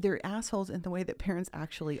 but they're assholes in the way that parents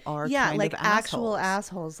actually are. Yeah, kind like of actual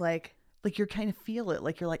assholes. assholes. Like, Like you kind of feel it,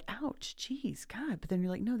 like you're like, ouch, geez, God. But then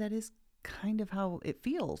you're like, no, that is kind of how it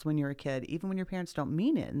feels when you're a kid, even when your parents don't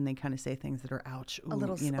mean it and they kind of say things that are ouch. a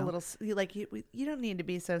little, you know? like you don't need to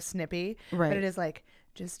be so snippy, Right. But it is like,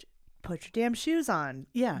 just put your damn shoes on.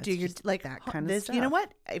 Yeah, do it's your just like that kind of this. You know stuff.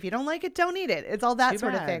 what? If you don't like it, don't eat it. It's all that Too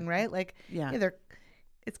sort of bad. thing, right? Like, Yeah.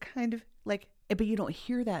 it's kind of like, But you don't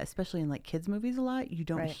hear that, especially in like kids' movies a lot. You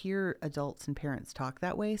don't Right. hear adults and parents talk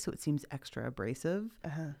that way, so it seems extra abrasive.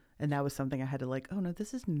 And that was something I had to like, oh no,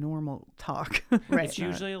 this is normal talk. Right. It's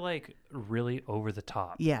usually like really over the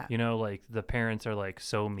top. Yeah. You know, like the parents are like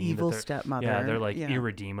so mean. Evil that they're, stepmother. Yeah, they're like Yeah.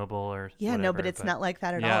 irredeemable or yeah, no, but it's not like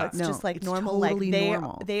that at all. Yeah. It's No, just like it's normal. totally Like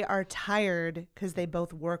normal. they are tired because they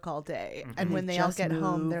both work all day, and when They they all just get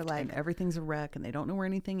home, they're moved like, and everything's a wreck and they don't know where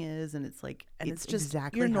anything is, and it's like, And it's just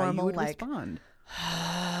exactly your how normal, you would like, respond.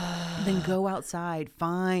 Then go outside,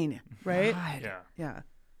 fine. Right? God. Yeah. Yeah.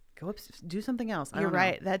 Go up, do something else. I You're don't know.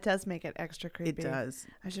 right. That does make it extra creepy. It does.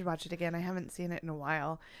 I should watch it again. I haven't seen it in a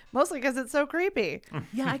while, mostly because it's so creepy.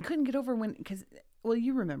 Yeah, I couldn't get over because, well,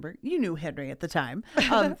 you remember, you knew Henry at the time.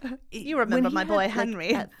 You remember when he my boy had,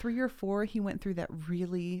 Henry. At 3 or 4, he went through that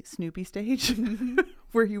really Snoopy stage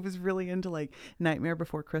where he was really into like Nightmare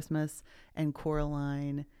Before Christmas and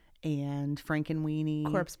Coraline and Frankenweenie.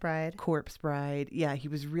 Corpse Bride. Corpse Bride. Yeah, he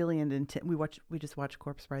was really into. We just watched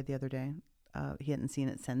Corpse Bride the other day. He hadn't seen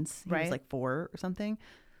it since. He Right. was like 4 or something.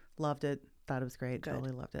 Loved it. Thought it was great. Good.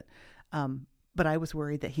 Totally loved it. But I was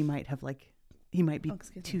worried that he might be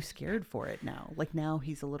excuse too me. scared for it now. Like now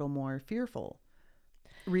he's a little more fearful,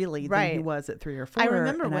 really, than he Right. was at 3 or 4. I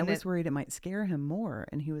remember and I when was it- worried it might scare him more,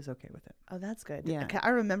 and he was okay with it. Oh, that's good. Yeah. Okay, I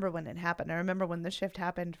remember when it happened. I remember when the shift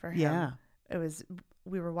happened for him. Yeah. It was,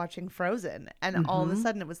 we were watching Frozen, and all Mm-hmm. of a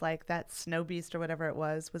sudden it was like that snow beast or whatever it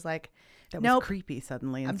was like, That nope, was creepy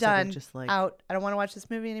suddenly. I'm instead done. Of just like Out. I don't want to watch this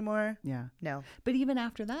movie anymore. yeah. No. But even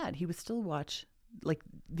after that, he would still watch like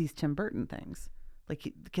these Tim Burton things.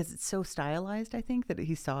 like because it's so stylized. I think that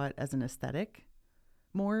he saw it as an aesthetic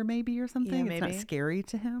more, maybe, or something. Yeah, It's maybe. not scary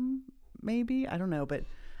to him. Maybe, I don't know, but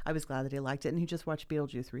I was glad that he liked it, and he just watched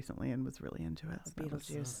Beetlejuice recently and was really into it. So that was-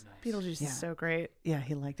 Beetlejuice. Beetlejuice Yeah. is so great. yeah,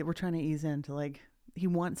 he liked it. We're trying to ease into like he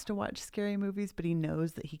wants to watch scary movies, but he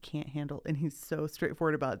knows that he can't handle, and he's so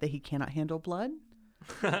straightforward about it that he cannot handle blood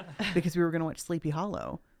because we were going to watch Sleepy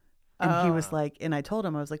Hollow, and he was like, and I told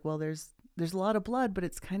him I was like, well, there's a lot of blood, but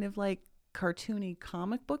it's kind of like cartoony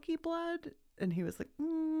comic booky blood, and he was like,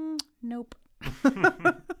 nope.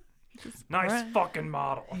 Nice fucking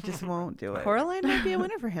model. He just won't do it. Coraline might be a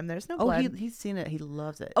winner for him. There's no Oh, blood. he's seen it. He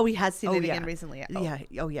loves it. Oh, he has seen Oh, it yeah. again recently. Oh. Yeah.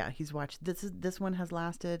 Oh, yeah. He's watched this one has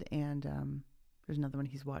lasted, and there's another one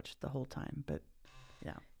he's watched the whole time. But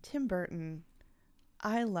yeah, Tim Burton.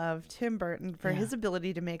 I love Tim Burton for Yeah. his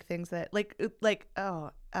ability to make things that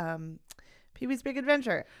Pee-wee's Big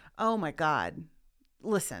Adventure. oh my God,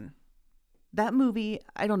 listen, that movie.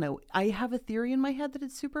 I don't know. I have a theory in my head that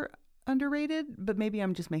it's super underrated, but maybe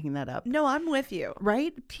I'm just making that up. No, I'm with you.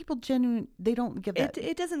 Right? People they don't give that.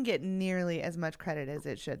 It doesn't get nearly as much credit as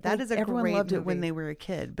it should. That like, is a everyone great loved movie. it when they were a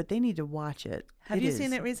kid, but they need to watch it. Have you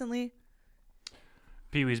seen it recently?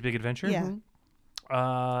 Pee-wee's Big Adventure? Yeah.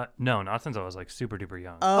 No, not since I was like super duper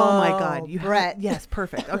young. Oh my God, you Brett. yes,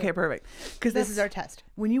 perfect. Okay, perfect. Because This is our test.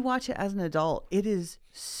 when you watch it as an adult, it is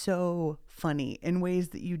so funny in ways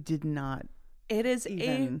that you did not. It is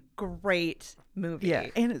Even- a great movie. Yeah,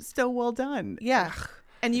 and it's so well done. Yeah.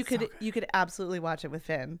 And you could absolutely watch it with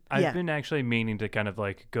Finn. I've yeah. been actually meaning to kind of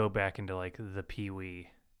like go back into like the Pee-wee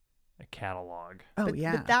catalog. Oh But,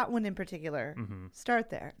 yeah, but that one in particular, start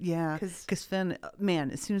there. yeah. 'Cause- Because Finn, man,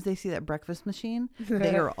 as soon as they see that breakfast machine,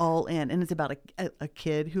 they are all in, and it's about a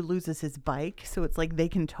kid who loses his bike. So it's like they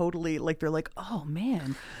can totally like they're like, oh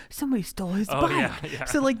man, somebody stole his Oh, bike. yeah, yeah.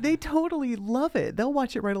 So like they totally love it. They'll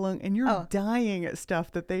watch it right along, and you're Oh. dying at stuff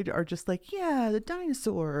that they are just like, yeah, the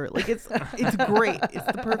dinosaur. Like it's great. It's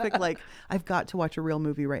the perfect like I've got to watch a real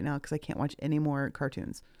movie right now because I can't watch any more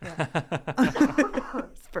cartoons.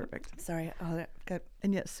 It's perfect. Sorry. Oh, good.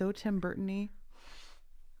 And yet so Tim Burton-y.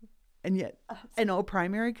 And yet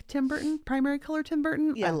primary Tim Burton, primary color Tim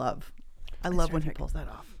Burton. Yeah. I love when he pulls that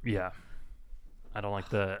off. Yeah. I don't like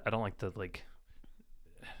the like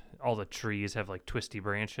all the trees have like twisty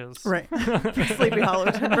branches. Right. Sleepy Hollow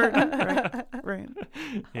Tim Burton. Right. Right.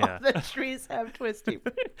 Yeah. The trees have twisty.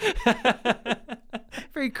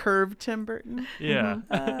 Very curved Tim Burton.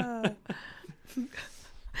 Yeah.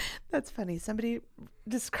 That's funny. Somebody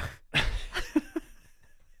described.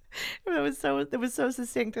 It was so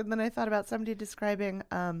succinct, and then I thought about somebody describing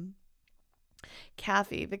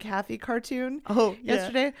Kathy, the Kathy cartoon. Oh, yeah.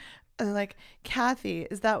 yesterday, and like Kathy,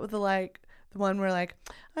 is that with the one where like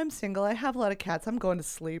I'm single, I have a lot of cats, I'm going to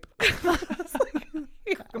sleep. I was like,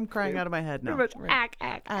 yeah, I'm crying out of my head now. pretty much Right.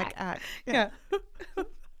 ack. Yeah.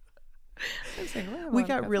 I'm single, I have a lot We of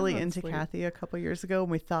got cats, I'm really going to into sleep. Kathy a couple years ago,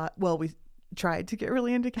 and we thought, well, we tried to get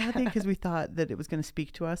really into Kathy because we thought that it was going to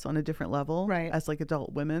speak to us on a different level, Right. as like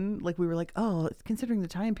adult women. Like we were like, oh, considering the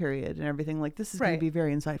time period and everything, like this is going Right. to be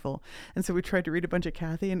very insightful. And so we tried to read a bunch of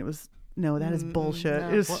Kathy, and it was no, that is bullshit. no.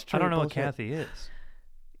 It was Well, I straight don't know what bullshit. Kathy is.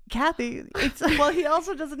 Kathy, it's Well, he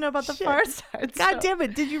also doesn't know about the Shit. Far Side. God so- damn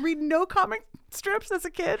it! Did you read no comic strips as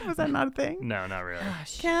a kid? Was that not a thing? No, not really.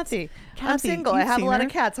 Kathy, I'm Kathy, single. I you've have a seen lot her.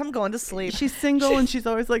 of cats. I'm going to sleep. She's single and she's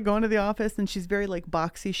always like going to the office, and she's very like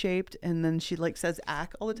boxy shaped, and then she like says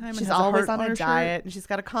 "ack" all the time. She's and has a always heart on a her shirt. diet, and she's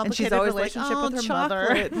got a And complicated she's always like, relationship "Oh, with her mother.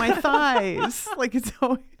 chocolate, my thighs." Like it's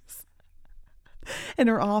always. And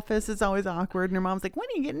her office is always awkward, and her mom's like, "When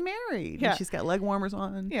are you getting married?" Yeah. And she's got leg warmers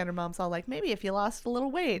on. Yeah, and her mom's all like, maybe if you lost a little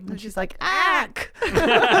weight. And she's like, "Ack."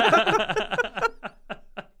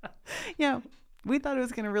 Yeah, we thought it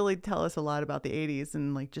was going to really tell us a lot about the '80s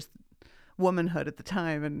and like just womanhood at the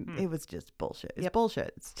time, and it was just bullshit. It's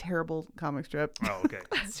bullshit. It's a terrible comic strip. Oh, okay.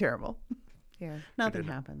 It's terrible. yeah. Nothing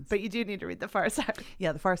happens. But you do need to read The Far Side.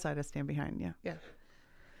 yeah, the Far Side I stand behind. Yeah. Yeah.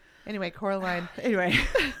 Anyway, Coraline, Anyway.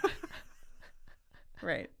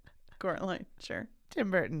 Right. Coraline, sure. Tim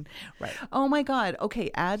Burton. Right. Oh my God. Okay,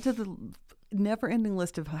 add to the never-ending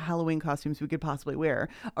list of Halloween costumes we could possibly wear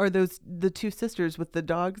are the two sisters with the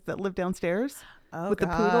dogs that live downstairs Oh, with the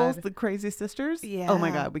poodles, God. the crazy sisters. Oh my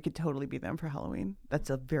Yeah. God, we could totally be them for Halloween. That's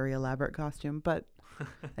a very elaborate costume, but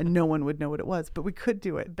and no one would know what it was, but we could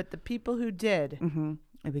do it. But the people who did, Mm-hmm.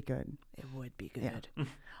 It'd be good. it would be good.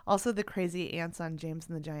 Also, the crazy ants on James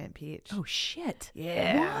and the Giant Peach. Oh shit.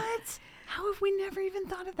 Yeah. What? How have we never even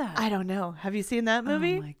thought of that? I don't know. Have you seen that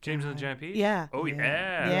movie? Oh my James and God. the Giant Peach? Yeah. Oh,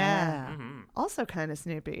 yeah. Yeah. Mhm. Also kind of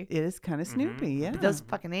Snoopy. It is kind of Snoopy, yeah. Those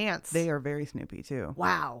fucking ants. They are very Snoopy too.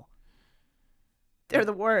 Wow. They're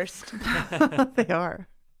the worst. They are.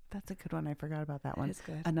 That's a good one. I forgot about that one. It's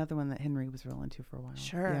good. Another one that Henry was real into for a while.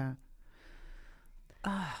 Sure.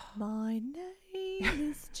 Yeah. My name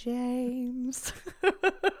is James.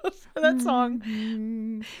 That song.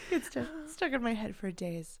 It's stuck in my head for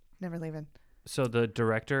days. Never leaving. So the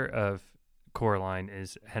director of Coraline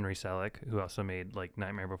is Henry Selick, who also made like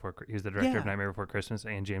Nightmare Before. He's the director of Yeah. Nightmare Before Christmas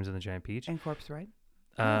and James and the Giant Peach. And Corpse Bride?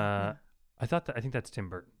 I think that's Tim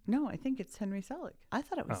Burton. No, I think it's Henry Selick. I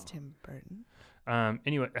thought it was Oh. Tim Burton.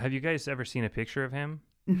 Anyway, have you guys ever seen a picture of him?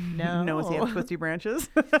 No. No, does he have twisty branches?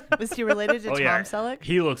 Was he related to Oh, Tom yeah. Selleck?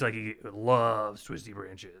 He looks like he loves Twisty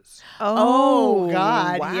Branches. Oh,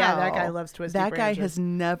 God. wow. Yeah, that guy loves twisty That guy branches. has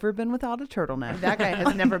never been without a turtleneck. That guy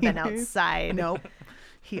has never been outside. Nope.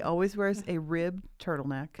 He always wears a ribbed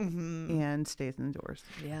turtleneck Mm-hmm. and stays indoors.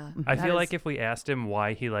 Yeah. I That feel like is- if we asked him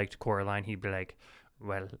why he liked Coraline, he'd be like,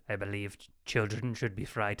 well, I believe children should be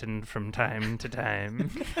frightened from time to time.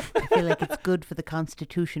 I feel like it's good for the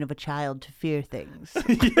constitution of a child to fear things.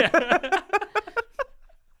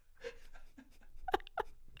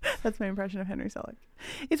 That's my impression of Henry Selick.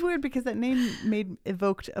 It's weird because that name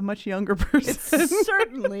evoked a much younger person. It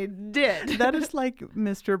certainly did. That is like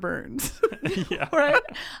Mr. Burns. Yeah. Right?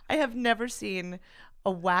 I have never seen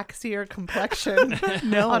a waxier complexion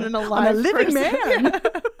No, on an on alive a living person. man.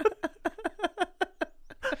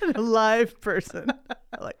 An alive person.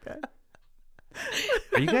 I like that.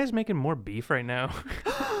 Are you guys making more beef right now?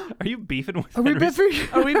 Are you beefing with Are we Henry?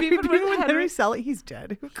 Are we beefing with Henry Henry? Selick? He's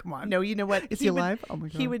dead. Come on. No, you know what? Is he alive? Oh my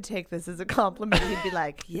God. He would take this as a compliment. He'd be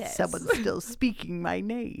like, yes. Someone's still speaking my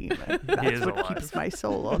name. That's is what alive. keeps my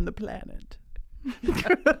soul on the planet.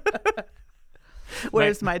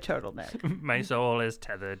 Where's my turtleneck? My soul is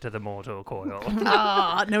tethered to the mortal coil.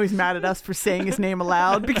 Ah, no, he's mad at us for saying his name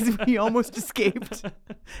aloud because he almost escaped.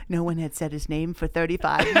 No one had said his name for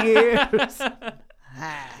 35 years.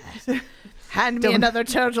 Hand me Don't- another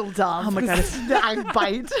turtle dove. Oh my God. I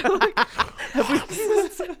bite.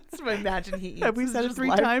 So imagine he eats. Have we It's said it just 3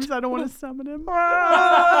 life. times? I don't want to summon him.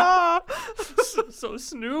 So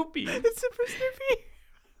Snoopy. It's super Snoopy.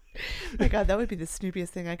 My God, that would be the snoopiest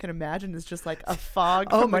thing I can imagine. Is just like a fog.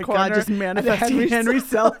 Oh from my the God, corner just and manifesting Henry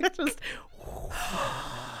Selick. Just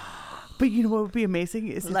But you know what would be amazing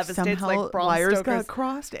is if Levitates somehow like Bram wires Stoker's- got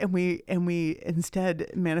crossed and we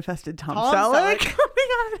instead manifested Tom Tom Selleck. Selleck. Oh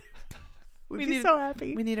my God. We'd We be need- so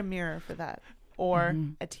happy. we need a mirror for that, or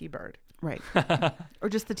a T-bird. Right. Or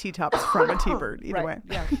just the T-tops from a T-bird. Either way.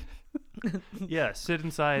 Yeah. Yeah, sit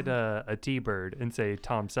inside a T-bird and say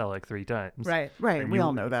Tom Selleck 3 times. Right. Right. And We you-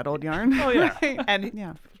 all know that old yarn. Oh, yeah. And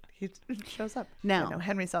Yeah. he shows up. Now- I know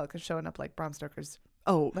Henry Selick is showing up like Bram Stoker's,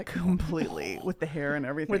 Oh, like completely with the hair and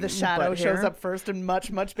everything. where the shadow butt shows hair, up first and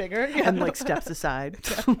much, much bigger. and like steps aside.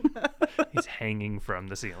 He's hanging from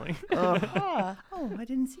the ceiling. Ah, Oh, I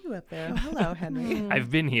didn't see you up there. oh, hello, Henry. I've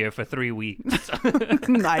been here for 3 weeks.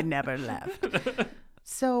 I never left.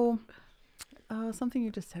 So, something you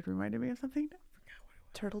just said reminded me of something.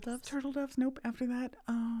 Turtle doves? Turtle doves. Nope. After that,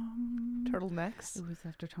 Turtlenecks? it was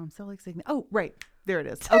after Tom Selleck's signature. Oh, right. There it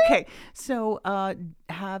is. Okay. So,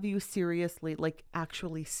 have you seriously, like,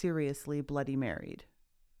 actually seriously Bloody Married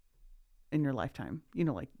in your lifetime? You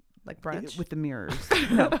know, like brunch? with the mirrors.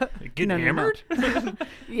 No. Get No, no, no. hammered?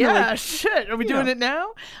 Yeah, shit. Are we you doing know. it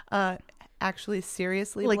now? Actually,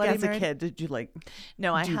 seriously, Like Bloody as a Mary? kid, did you like?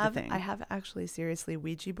 No, I do the have. thing? I have actually seriously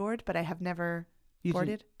Ouija board, but I have never You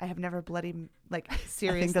boarded. didn't- I have never bloody like I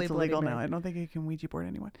seriously. think that's Bloody illegal now. Mary. I don't think you can Ouija board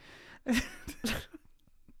anyone.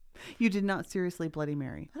 You did not seriously Bloody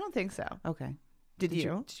Mary. I don't think so. Okay. Did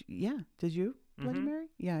you? Yeah. Did you Bloody Mhm. Mary?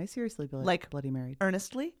 Yeah, I seriously Like- Bloody Married.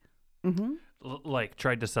 Earnestly Mm-hmm. Like,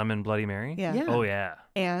 tried to summon Bloody Mary? Yeah. Yeah. Oh, yeah.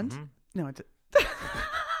 and Mhm. No, it's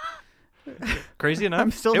Crazy enough,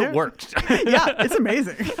 I'm still it there. worked. yeah, it's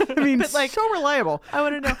amazing. I mean, But, like- so reliable. I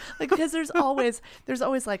want to know, like, because there's always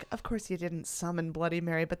like, of course you didn't summon Bloody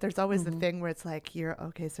Mary, but there's always the thing where it's like you're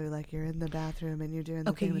in the bathroom and you're doing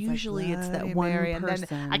the Okay, thing. That's usually like, it's that Bloody one Mary, and then a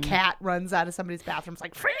person. cat runs out of somebody's bathroom. It's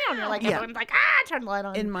like, "Frew," and you're like, Yeah. everyone's like, turn the light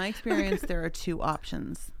on. In my experience, there are 2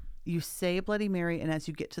 options. You say Bloody Mary, and as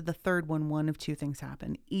you get to the third one of 2 things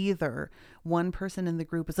happen. Either one person in the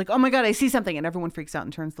group is like, "Oh my God, I see something," and everyone freaks out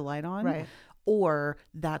and turns the light on. Right. Or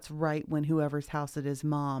that's right when whoever's house it is,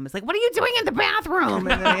 mom is like, "What are you doing in the bathroom?"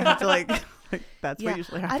 And then you have to like that's Yeah, what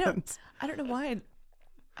usually I happens. don't know why.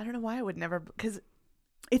 I don't know why I would never, because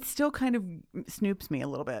It still kind of snoops me a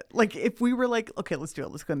little bit. Like if we were like, "Okay, let's do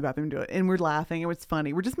it. Let's go in the bathroom and do it," and we're laughing, and it's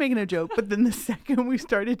funny. We're just making a joke. But then the second we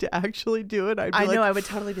started to actually do it, I'd be I like, know I would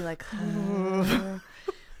totally be like,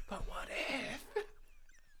 But what if?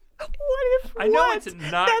 "What if I know What? it's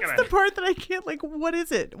not That's gonna. the part that I can't, like, what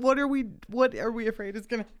is it? What are we afraid is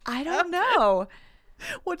going to, I don't know.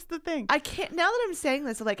 what's the thing? I can't. Now that I'm saying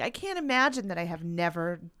this, like, I can't imagine that I have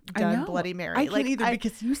never I done know. Bloody Mary. I can't like, either,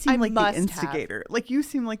 because you I seem like the must have. instigator. Like, you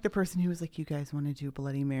seem like the person who was like, you guys want to do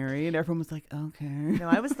Bloody Mary? And everyone was like, okay. No,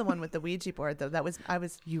 I was the one with the Ouija board, though. I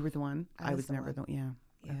was. You were the one. I I was was the never one. the yeah.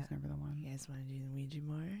 I Yeah. was never the one. You guys want to do the Ouija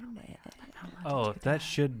board? Oh, that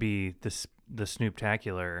should be the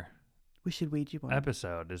Snooptacular We should Ouija board.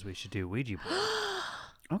 episode. Is we should do Ouija board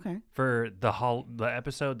Okay. for the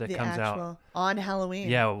episode that The comes out. actual on Halloween.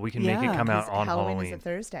 Yeah, we can make it Yeah. come out 'Cause on Halloween Halloween. is a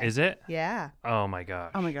Thursday. Is it? Yeah. Oh my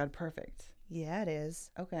gosh. Oh my God, perfect. Yeah, it is.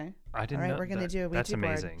 Okay. I didn't All right, know we're gonna that. do a That's Ouija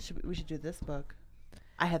board. amazing. We should do this book.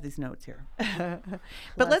 I have these notes here.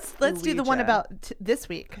 But let's do the one Ouija. about this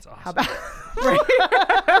week. That's How awesome.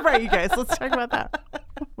 about Right, you guys. Let's talk about that.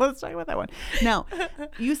 Let's talk about that one. Now,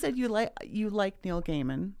 you said you like Neil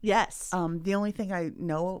Gaiman. yes? The only thing I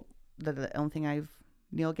know, the only thing I've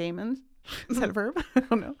Neil Gaiman, is that a verb? I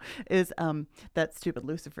don't know. Is that stupid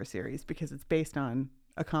Lucifer series, because it's based on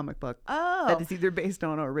a comic book Oh, that is either based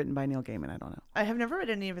on or written by Neil Gaiman. I don't know. I have never read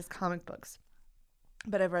any of his comic books,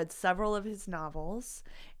 but I've read several of his novels,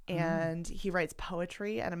 and he writes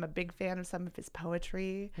poetry, and I'm a big fan of some of his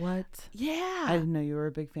poetry. What? Yeah, I didn't know you were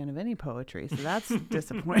a big fan of any poetry, so that's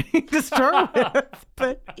disappointing to start with.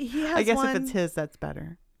 But he has I guess one, if it's his, that's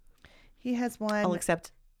better. he has one. I'll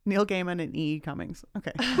accept Neil Gaiman and E. Cummings.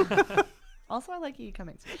 Okay. Also, I like E.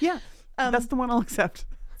 Cummings. Yeah. Um, That's the one I'll accept.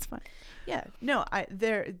 It's fine. Yeah, no,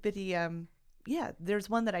 yeah, there's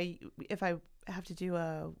one that if I have to do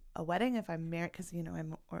a wedding, if I'm married, because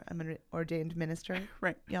I'm an ordained minister,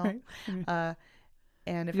 Right. y'all. Right.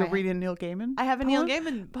 And if You'll I read a Neil Gaiman? I have a Neil poem?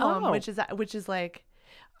 Gaiman poem, Oh. which is like,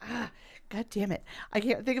 God damn it, I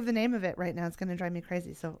can't think of the name of it right now. It's gonna drive me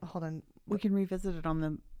crazy. So hold on, We can revisit it on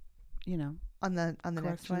the, on the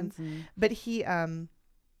next one. corrections and But he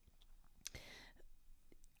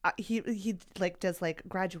like does like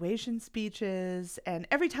graduation speeches, and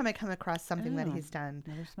every time I come across something that Oh. he's done,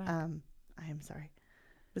 never smack. I am sorry.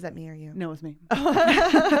 Was that me or you? No, it was me.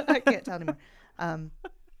 I can't tell anymore.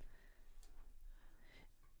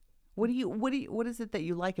 What is it that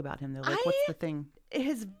you like about him though? Like, what's the thing?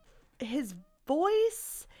 His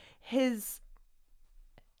voice,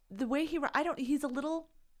 the way he's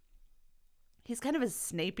kind of a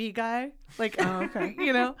Snapey guy, like, Oh, okay.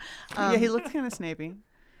 yeah, Yeah, he looks kind of Snapey.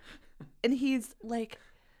 and he's like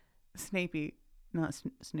Snapey, not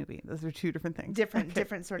Snoopy. Those are two different things.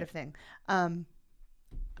 different sort of thing. I'll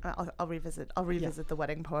revisit the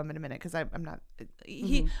wedding poem in a minute, because I'm not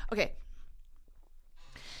okay.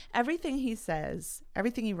 Everything he says,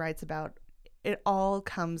 everything he writes about, it all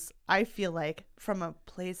comes, I feel like, from a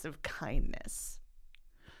place of kindness,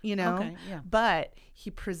 Okay, yeah. But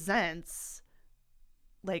he presents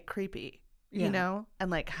like creepy, Yeah.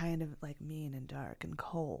 and like kind of like mean and dark and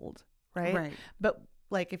cold, right? Right. But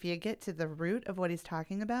like, if you get to the root of what he's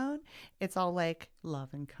talking about, it's all like, Love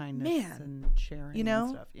and kindness Man. and sharing and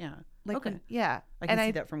stuff. Yeah. like, okay. yeah. I can and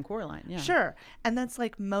see that from Coraline. Yeah. Sure. And that's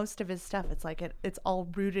like most of his stuff. It's like it's all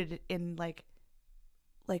rooted in like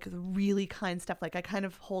the really kind stuff. Like, I kind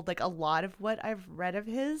of hold like a lot of what I've read of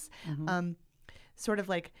his, sort of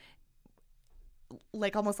like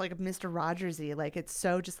almost like Mr. Rogers-y. Like, it's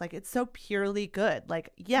so just like, it's so purely good. Like,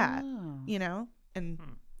 yeah, Oh. and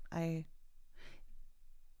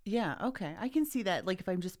Yeah, okay. I can see that. Like, if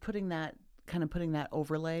I'm just putting that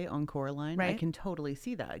overlay on Coraline, I Right. can totally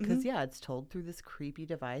see that. Because, yeah, it's told through this creepy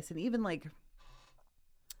device. And even like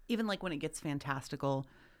when it gets fantastical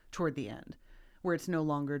toward the end, where it's no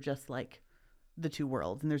longer just like the two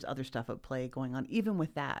worlds and there's other stuff at play going on. Even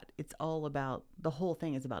with that, it's all about, the whole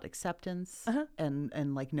thing is about acceptance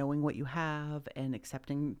and like knowing what you have and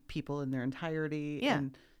accepting people in their entirety. Yeah.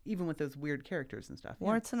 And even with those weird characters and stuff.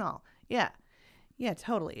 warts and all. Yeah. Yeah,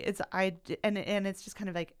 totally. And it's just kind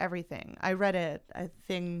of like everything. I read a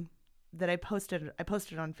thing that I posted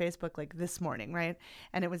on Facebook like this morning, right?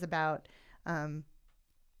 And it was about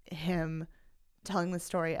him telling the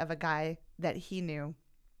story of a guy that he knew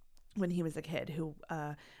when he was a kid who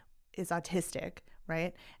is autistic,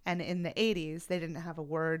 right? And in the 80s, they didn't have a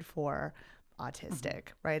word for autistic,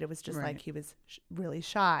 right? It was just Right. like he was really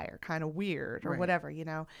shy or kind of weird or Right. whatever,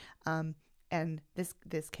 and this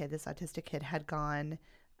autistic kid had gone,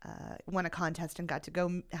 won a contest and got to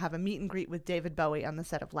go have a meet and greet with David Bowie on the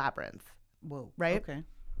set of Labyrinth Whoa. Right? Okay.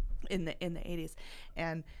 in the 80s.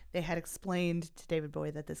 And they had explained to David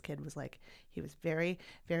Bowie that this kid was like, he was very,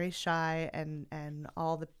 very shy, and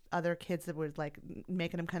all the other kids that were like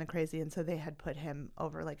making him kind of crazy. And so they had put him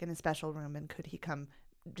over like in a special room, and could he come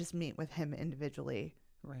just meet with him individually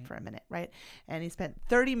Right. for a minute, right? And he spent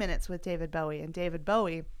 30 minutes with David Bowie, and David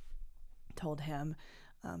Bowie told him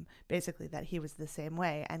basically that he was the same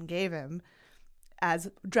way, and gave him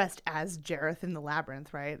dressed as Jareth in the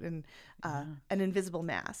Labyrinth, right? And an invisible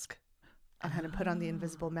mask. And had him put on the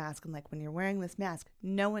invisible mask, and like, when you're wearing this mask,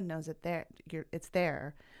 no one knows it there. It's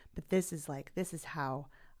there, but this is how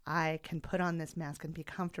I can put on this mask and be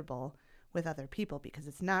comfortable with other people, because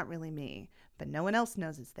it's not really me, but no one else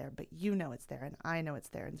knows it's there, but you know it's there, and I know it's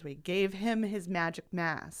there. And so he gave him his magic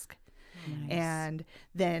mask. Nice. And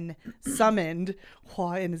then summoned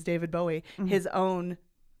in his David Bowie his own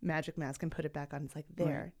magic mask and put it back on. It's like,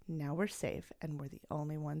 there, now we're safe, and we're the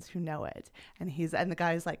only ones who know it. And the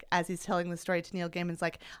guy's like, as he's telling the story to Neil Gaiman's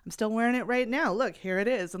like, I'm still wearing it right now, look, here it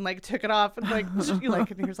is, and like took it off, and like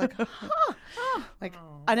and he was like, huh. Like,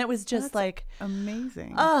 and it was just That's like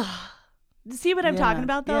amazing. see what I'm talking Yeah,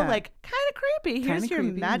 about though? yeah. Like, kind of creepy. Here's Kinda your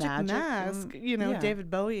creepy, magic magic, mask, yeah. David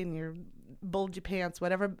Bowie and your bulgy pants,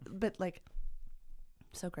 whatever. But like,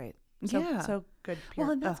 so great. So good. Well,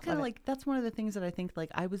 and that's Oh, kind of love like, that's one of the things that I think, like,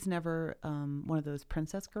 I was never one of those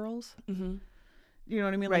princess girls. it. Mm-hmm. You know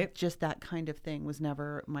what I mean? Right. Like, just that kind of thing was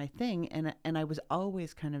never my thing. And I was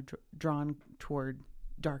always kind of drawn toward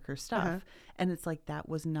darker stuff. And it's like, that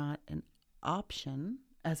was not an option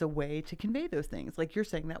as a way to convey those things. Like you're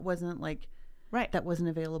saying, that wasn't like, Right. that wasn't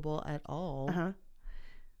available at all.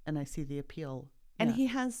 And I see the appeal. And Yeah. he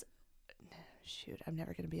has, shoot, I'm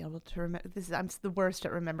never going to be able to remember this. I'm the worst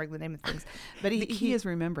at remembering the name of things. But the key is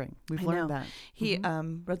remembering. We've I learned know. that. He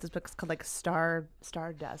wrote this book. It's called like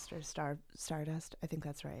Stardust or Stardust. I think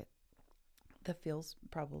that's right. That feels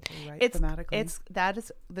probably right It's thematically. that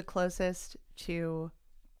is the closest to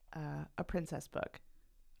a princess book.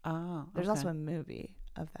 Oh, There's also a movie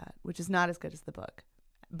of that, which is not as good as the book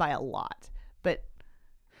by a lot. But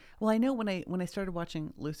well, I know when I started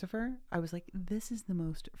watching Lucifer, I was like, this is the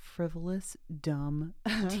most frivolous, dumb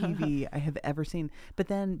TV I have ever seen. But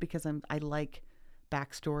then because I like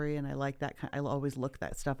backstory and I like that I always look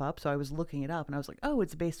that stuff up. So I was looking it up and I was like, oh,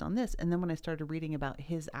 it's based on this. And then when I started reading about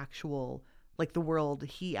his actual, like the world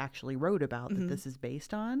he actually wrote about that this is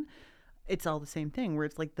based on, it's all the same thing, where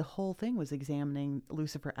it's like the whole thing was examining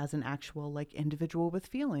Lucifer as an actual like individual with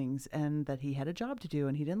feelings, and that he had a job to do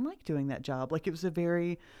and he didn't like doing that job. Like, it was a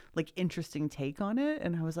very like interesting take on it.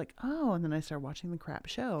 And I was like, oh, and then I started watching the crap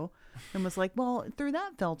show and was like, well, through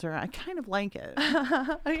that filter, I kind of like it.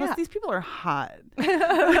 Plus, these people are hot.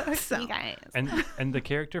 So, you guys. And the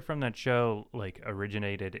character from that show like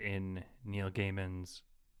originated in Neil Gaiman's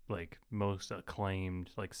like most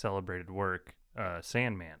acclaimed, like celebrated work,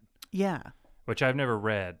 Sandman. yeah. Which I've never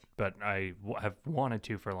read, but I have wanted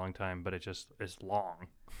to for a long time, but it just is long.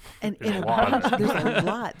 And There's a lot of it. there's a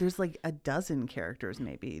lot. There's like a dozen characters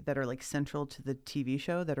maybe that are like central to the TV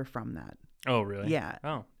show that are from that. Oh, really? Yeah.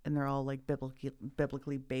 Oh. And they're all like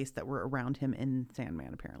biblically based that were around him in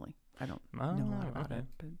Sandman, apparently. I don't know a lot about okay. it.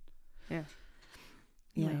 But Yeah.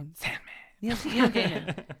 yeah. Sandman. Neil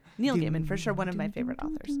Gaiman. Neil Gaiman, for sure, one of my favorite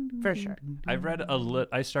authors. For sure. I've read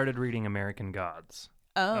I started reading American Gods.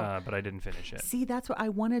 But I didn't finish it. See, that's what I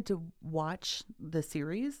wanted to watch the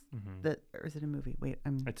series. Or is it a movie? Wait,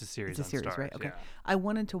 It's a series. It's a series, on Starz, right? Okay. yeah. I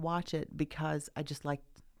wanted to watch it because I just liked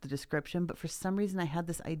the description, but for some reason I had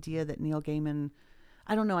this idea that Neil Gaiman,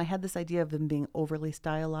 I don't know, I had this idea of them being overly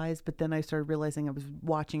stylized, but then I started realizing I was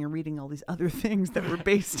watching and reading all these other things that were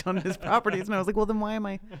based on his properties, and I was like, well, then why am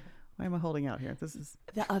I holding out here? This is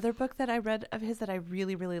The other book that I read of his that I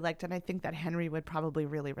really, really liked, and I think that Henry would probably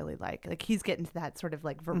really, really like he's getting to that sort of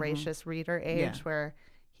like voracious reader age where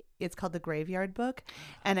it's called The Graveyard Book.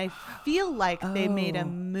 And I feel like they made a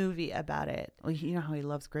movie about it. well, you know how he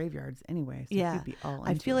loves graveyards anyway, so Yeah. he'd be all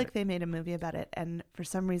I into feel like it. they made a movie about it, and for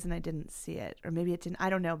some reason I didn't see it, or maybe it didn't.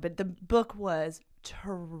 I don't know, but the book was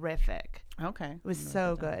terrific. Okay. It was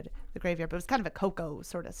so good. The Graveyard, but it was kind of a Coco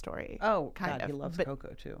sort of story. Oh, kind God, of. he loves but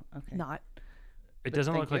Coco too. Okay. not. It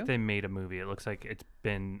doesn't thank look like you. they made a movie. It looks like it's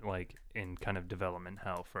been like in kind of development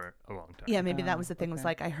hell for a long time. Yeah, maybe that was the thing. Was okay.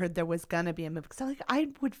 like I heard there was gonna be a movie. So like I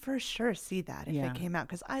would for sure see that if Yeah. it came out,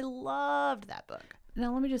 because I loved that book.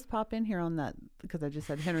 Now, let me just pop in here on that, because I just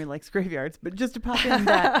said Henry likes graveyards, but just to pop in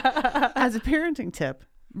that as a parenting tip,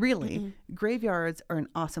 really, graveyards are an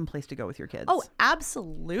awesome place to go with your kids. Oh,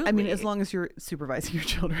 absolutely. I mean, as long as you're supervising your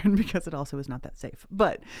children, because it also is not that safe.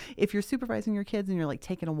 But if you're supervising your kids and you're like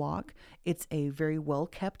taking a walk, it's a very well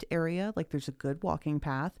kept area. Like, there's a good walking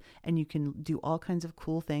path, and you can do all kinds of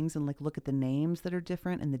cool things and like look at the names that are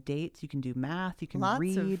different and the dates. You can do math. You can lots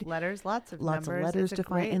read. of letters, lots of Lots numbers. of letters It's a to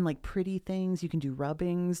find, great- and like pretty things. You can do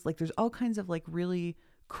rubbings. Like, there's all kinds of like really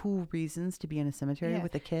cool reasons to be in a cemetery Yeah.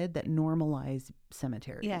 with a kid that normalize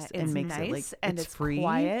cemeteries. Yeah, it's and makes nice it like and it's free,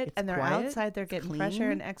 quiet, it's and they're quiet, outside. They're it's getting fresh air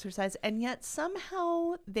clean. and exercise, and yet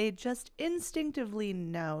somehow they just instinctively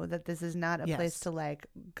know that this is not a place Yes. to like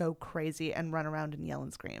go crazy and run around and yell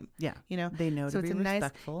and scream. Yeah, You know, they know So to it's be a nice-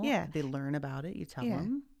 respectful. yeah. They learn about it. You tell Yeah.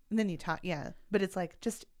 them. and then you talk. Yeah, but it's like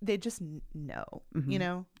they just know. You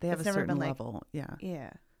know, They have It's a never certain been level. Yeah.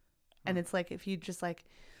 Yeah. And it's like if you just like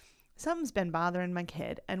something's been bothering my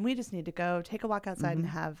kid and we just need to go take a walk outside and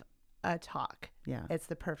have a talk. Yeah. It's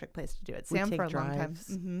the perfect place to do it. We Sam take for a long time.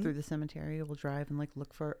 drives Mhm. through the cemetery. We'll drive and like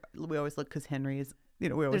look for. We always look because Henry is. We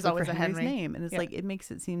always There's look always for a Henry's Henry. name, and it's Yeah. like it makes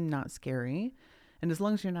it seem not scary. And as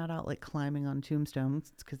long as you're not out like climbing on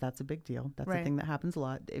tombstones, because that's a big deal. That's a Right. thing that happens a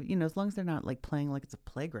lot. You know, as long as they're not like playing like it's a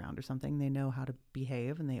playground or something, they know how to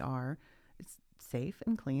behave, and they are. It's safe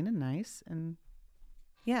and clean and nice, and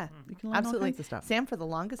Yeah. you can learn all Absolutely. kinds of stuff. Sam for the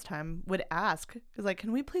longest time would ask, is like,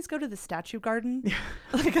 can we please go to the statue garden?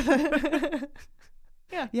 Like,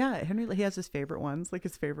 Yeah, Henry. He has his favorite ones, like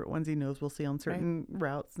his favorite ones he knows we'll see on certain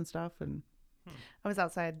routes and stuff. And I was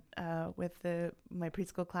outside with my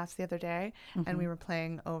preschool class the other day, and we were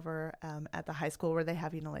playing over at the high school where they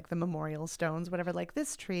have, you know, like the memorial stones, whatever, like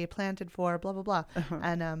this tree planted for blah, blah, blah.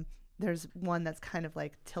 And there's one that's kind of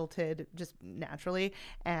like tilted just naturally,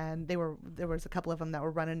 and there was a couple of them that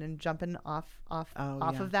were running and jumping off yeah.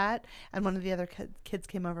 of that. And one of the other kids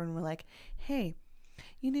came over and were like, hey,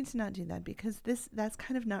 you need to not do that because that's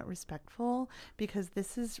kind of not respectful, because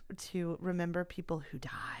this is to remember people who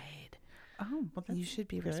died. oh, well, that's You should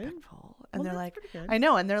be good. respectful. Well, And they're that's like, pretty good. I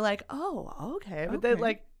know. And they're like, oh, okay. But then Okay.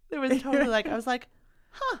 like, there was totally like, I was like,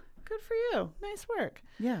 huh, good for you. Nice work.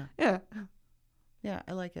 Yeah, Yeah. yeah,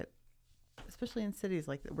 I like it. Especially in cities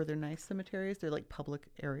like where they're nice cemeteries, they're like public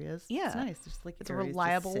areas. Yeah. It's nice. Just like It's a areas to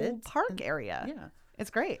reliable sit park and- area. Yeah, It's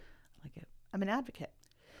great. I like it. I'm an advocate.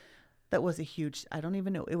 That was a huge. I don't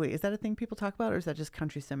even know. Wait, is that a thing people talk about, or is that just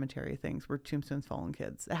country cemetery things where tombstones fall on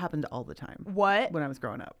kids? It happened all the time What? when I was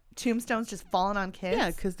growing up. Tombstones just falling on kids? Yeah,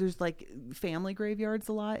 because there's like family graveyards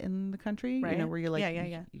a lot in the country. You know, Right. where you're like,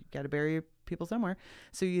 Yeah. you got to bury people somewhere.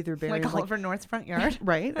 So you either bury Like them, Oliver North's front yard.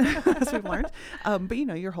 right? As we've learned. But you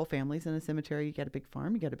know, your whole family's in a cemetery. You got a big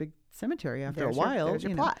farm. You got a big cemetery. After There's a your- while, there's your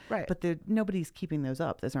you know. plot, right. But nobody's keeping those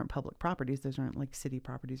up. Those aren't public properties. Those aren't like city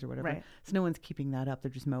properties or whatever. Right. So no one's keeping that up.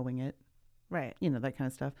 They're just mowing it. Right. You know, that kind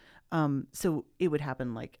of stuff. So it would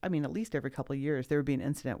happen like, I mean, at least every couple of years there would be an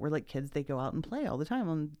incident where like kids, they go out and play all the time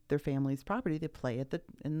on their family's property. They play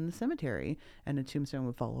in the cemetery, and a tombstone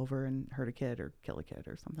would fall over and hurt a kid or kill a kid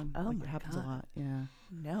or something. Oh like, my it happens God. a lot. Yeah.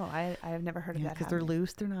 No, I have never heard of Yeah, that. because they're happening.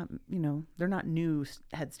 loose. They're not, you know, they're not new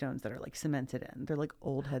headstones that are like cemented in. They're like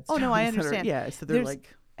old headstones. Oh, no, I that are- understand. yeah. So they're There's-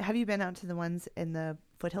 like, Have you been out to the ones in the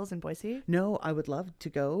foothills in Boise? no, I would love to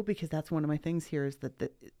go because that's one of my things here is that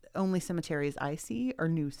the only cemeteries I see are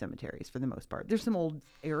new cemeteries for the most part. There's some old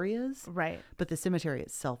areas, Right. but the cemetery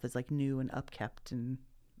itself is like new and upkept, and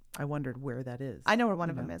I wondered where that is. I know where one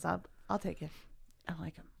of them is. I'll take you. I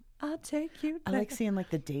like them. I'll take you. I like seeing like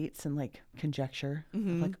the dates and like conjecture, of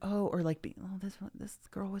Mm-hmm. like or like being this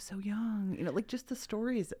girl was so young, you know, like just the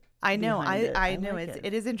stories. I know. behind it. I know. like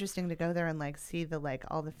It is interesting to go there and like see the like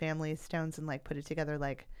all the family stones and like put it together.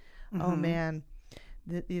 Like, oh Mm-hmm. man,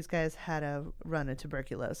 these guys had a run of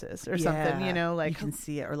tuberculosis or something. You Yeah, know, like you can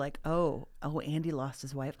see it, or like oh Andy lost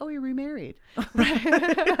his wife. Oh, he remarried.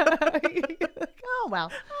 oh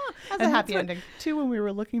well, that's a And happy what- ending. Too, when we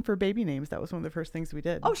were looking for baby names, that was one of the first things we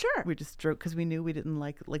did. Oh, sure. We just drove because we knew we didn't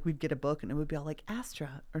like we'd get a book and it would be all like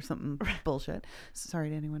Astra or something bullshit. Sorry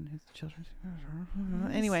to anyone who's children.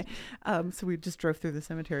 Anyway, so we just drove through the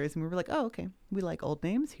cemeteries and we were like, oh, okay, we like old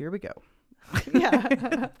names. Here we go.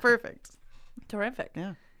 Yeah, Perfect. terrific.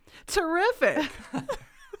 Yeah. Terrific.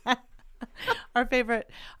 Our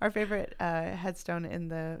favorite headstone in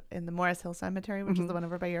the Morris Hill Cemetery, which is the one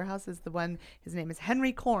over by your house, is the one. His name is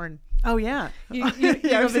Henry Korn. Oh yeah. You Yeah,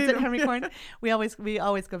 go I've seen visit him, Henry yeah. Korn. We always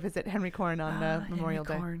go visit Henry Korn on Memorial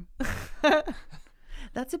Day. Henry Korn.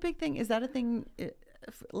 That's a big thing. Is that a thing?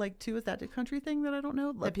 Like too? Is that a country thing that I don't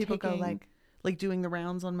know? That people go like doing the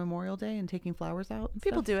rounds on Memorial Day and taking flowers out. And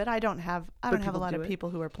people stuff? do it. I don't have a people lot do of it?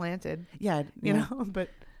 people who are planted. Yeah, You yeah. know, but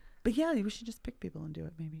But yeah, we should just pick people and do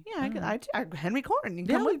it. Maybe. yeah, don't know. I Henry Korn. You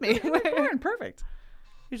can Yeah, come with me. Henry Korn, perfect.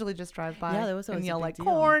 Usually just drive by Yeah, that was and always a yell big like deal.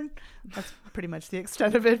 corn. That's pretty much the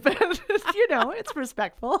extent of it, but you know, it's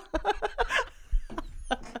respectful.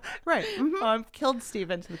 Right. Oh, I've killed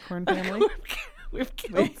Stephen. The Korn family. We've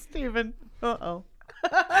killed Stephen. Uh-oh.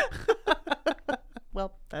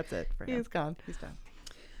 Well, That's it for him. he's gone. He's done.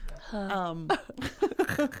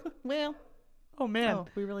 Well, Oh man, oh,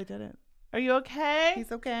 we really did it. are you okay?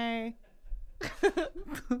 He's okay.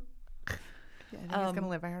 Yeah, I think he's gonna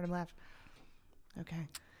live. I heard him laugh. Okay.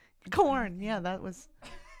 Corn. Yeah, that was.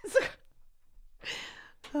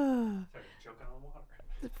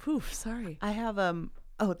 Poof. Sorry. I have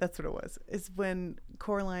oh, that's what it was. Is when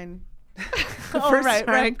Coraline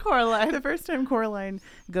Right, Coraline. the first time Coraline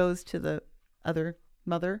goes to the other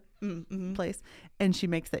mother place and she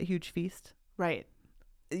makes that huge feast. Right.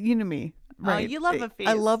 You know me. Right. You love a feast.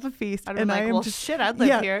 I love a feast. I'd be like, I am well, just shit, I'd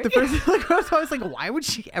live here. The first like, so I was like, why would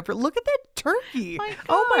she ever look at that turkey? My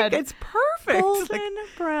Oh my God. god, it's perfect. Golden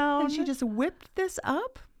Like, brown. and she just whipped this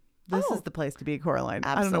up. This is the place to be, Coraline.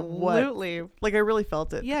 Absolutely. I don't know what. Like I really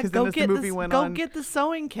felt it. Yeah, because go then as get the movie the went go on, get the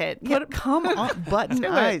sewing kit. yeah, Put come on, button Do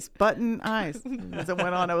it. eyes, button eyes. As it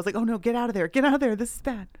went on, I was like, oh no, get out of there, get out of there. This is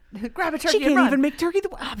bad. grab a turkey She and can't run. even make turkey.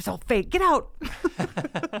 I'm so fake. Get out.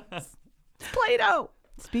 Play-Doh.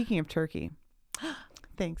 Speaking of turkey,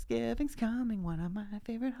 Thanksgiving's coming. One of my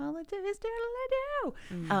favorite holidays.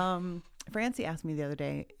 Diddle-a-do. Francie asked me the other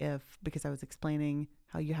day because I was explaining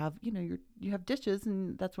how you have, you have dishes,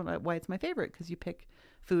 and that's why it's my favorite, because you pick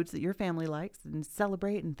foods that your family likes and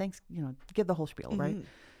celebrate and give the whole spiel, right?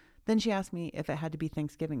 Then she asked me if it had to be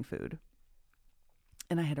Thanksgiving food,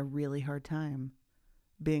 and I had a really hard time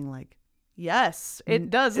being like, Yes, it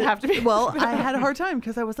does have to be. well, I had a hard time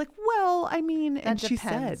because I was like, well, I mean, and That she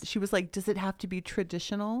depends. she was like, does it have to be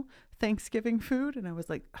traditional Thanksgiving food? And I was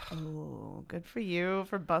like, Oh, good for you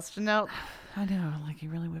for busting out. I know, like you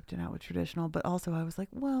really whipped it out with traditional, but also I was like,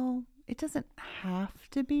 well, it doesn't have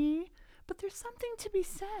to be, but there's something to be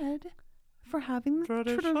said for having the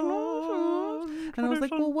traditional food. And I was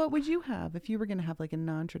like, well, what would you have if you were going to have like a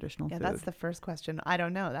non-traditional Yeah, food? that's the first question. I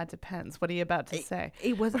don't know. That depends. What are you about to say?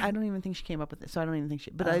 It was. I don't even think she came up with it, so I don't even think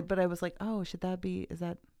she. But I was like, oh, should that be?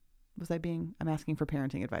 Was I being? I'm asking for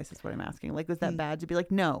parenting advice. Is what I'm asking. Like, was that bad to be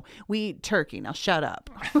like, no, we eat turkey. Now shut up.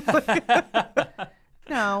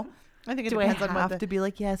 No, I think it Do I depends on what have the. to be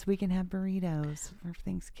like, yes, we can have burritos for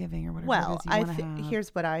Thanksgiving or whatever Well, it is you I want to have.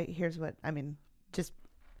 here's what I mean. Just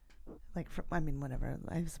like whatever.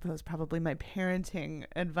 I suppose probably my parenting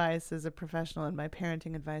advice as a professional and my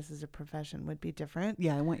parenting advice as a profession would be different.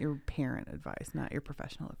 Yeah, I want your parent advice, not your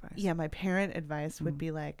professional advice. Yeah, my parent advice would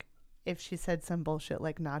be like, if she said some bullshit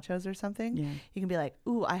like nachos or something, Yeah. you can be like,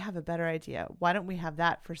 ooh, I have a better idea. Why don't we have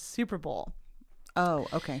that for Super Bowl? Oh,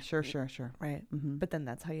 okay, sure. Right. But then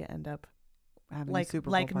that's how you end up Having a like Super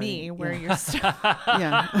Bowl like party. me, where yeah. you're stuck,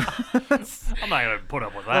 Yeah. I'm not gonna put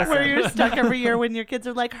up with that. where you're stuck every year when your kids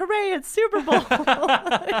are like, hooray, it's Super Bowl.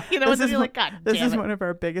 You know, and then you're like, God This damn is it. one of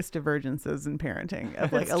our biggest divergences in parenting.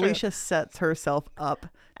 Of like, It's true. Alicia sets herself up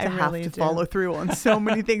I to have really to do. follow through on so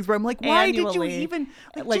many things. Where I'm like, why did you Annually. even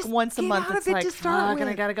Like just once a get month, out it's of it like, to start fuck, and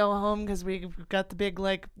I with? gotta go home because we've got the big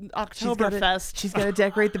like She's gotta- Oktoberfest. She's got to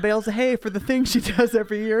decorate the bales of hay for the thing she does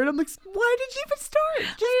every year, and I'm like, why did you even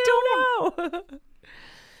start? Just I don't know.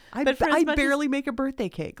 But for as I much as- barely make a birthday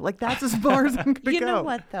cake. Like that's as far as I'm gonna You go. know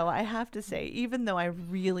what though? I have to say, even though I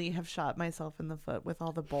really have shot myself in the foot with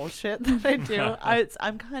all the bullshit that I do,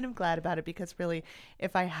 I'm kind of glad about it, because really,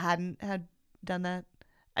 if I hadn't had done that,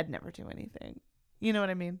 I'd never do anything. You know what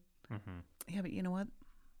I mean? Yeah, but you know what?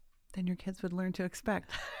 Then your kids would learn to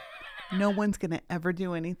expect. No one's going to ever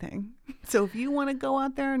do anything. So if you want to go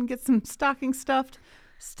out there and get some stocking stuffed,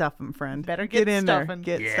 stuff them, friend. Better get in stuffing.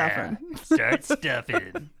 there. Get stuffing. Start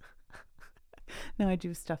stuffing. No, I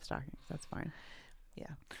do stuff stockings. That's fine. Yeah.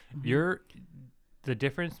 The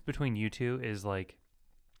difference between you two is like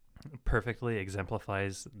perfectly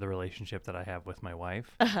exemplifies the relationship that I have with my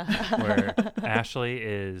wife, where Ashley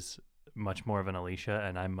is much more of an Alicia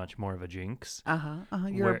and I'm much more of a Jinx.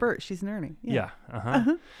 You're Where- a Bert. She's an Ernie. Yeah,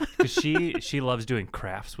 because she loves doing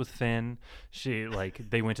crafts with Finn. She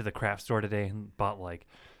they went to the craft store today and bought like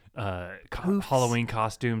Hoofs. Halloween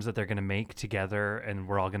costumes that they're gonna make together, and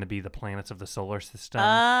we're all gonna be the planets of the solar system.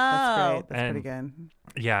 That's Oh. great. That's pretty And-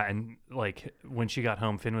 good. Yeah, and like when she got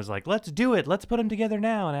home, Finn was like, "Let's do it. Let's put them together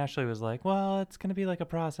now." And Ashley was like, "Well, it's gonna be like a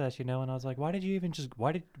process, you know." And I was like, "Why did you even just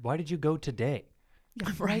why did you go today?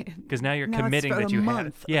 Right. Because now you're Now it's committing for that a you have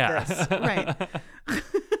month of yeah." this. Right.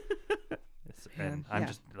 And I'm Yeah.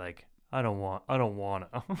 just like, I don't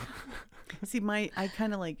want to. See, I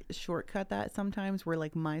kind of like shortcut that sometimes, where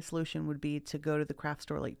like my solution would be to go to the craft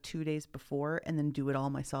store like 2 days before and then do it all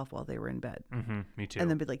myself while they were in bed. Me too. And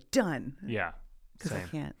then be like, done. yeah, Because I same.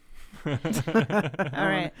 can't. All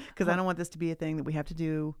right. Because I don't want this to be a thing that we have to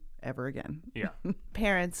do ever again. Yeah.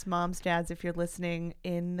 Parents, moms, dads, if you're listening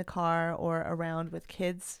in the car or around with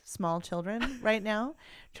kids, small children right now,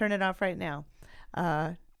 turn it off right now.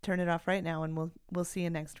 Turn it off right now, and we'll see you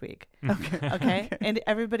next week. Okay. And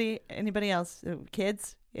anybody else,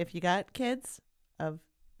 kids, if you got kids of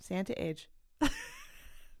Santa age,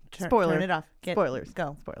 Spoiler. Turn it off. Spoilers.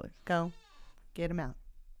 Go. Spoilers. Go. Get him out.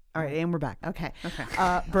 All right, and we're back. Okay. Okay.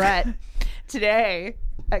 Brett, today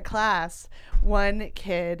at class, one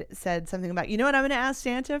kid said something about, you know what I'm going to ask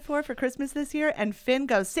Santa for Christmas this year? And Finn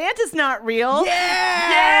goes, Santa's not real.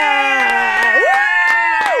 Yeah!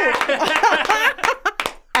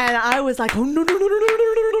 And I was like, oh, no.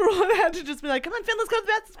 I had to just be like, come on, Finn, let's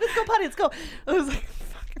go potty. Let's go. I was like,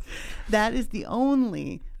 fuck. That is the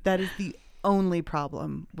only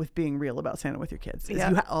problem with being real about Santa with your kids. Is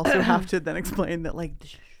Yeah. you also have to then explain that, like,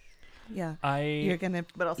 Yeah. I You're going to.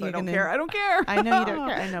 but also I you're don't gonna- care. I don't care. I know you don't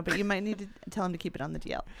care. I know, but you might need to tell him to keep it on the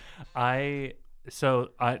DL.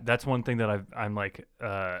 that's one thing that I'm like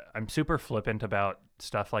I'm super flippant about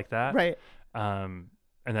stuff like that. Right.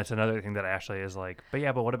 And that's another thing that Ashley is like, but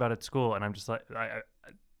what about at school? And I'm just like,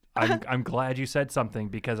 I'm glad you said something,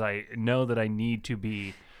 because I know that I need to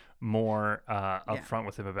be more upfront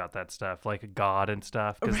with him about that stuff, like God and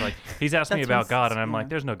stuff, because like he's asked me That's about what's- God, and I'm yeah. like,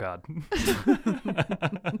 there's no God.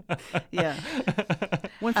 Yeah.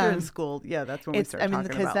 Once you're in school, yeah, that's when we start talking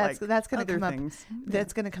because about that's like going to other come up. things.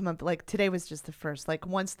 That's going to come up. Like today was just the first. Like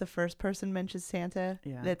once the first person mentions Santa,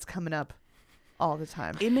 Yeah. that's coming up all the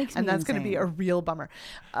time. It makes and me that's going to be a insane. real bummer.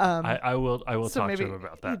 I will so talk maybe- to him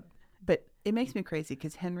about that. But It makes me crazy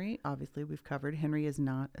because Henry, obviously we've covered, Henry is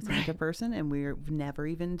not a Santa person, and we've never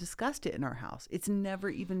even discussed it in our house. It's never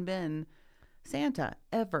even been Santa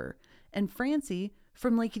ever. And Francie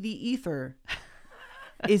from like the ether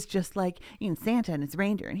is just like, Santa and his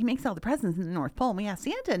reindeer, and he makes all the presents in the North Pole. And we have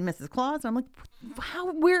Santa and Mrs. Claus. And I'm like,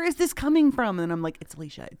 where is this coming from? And I'm like, it's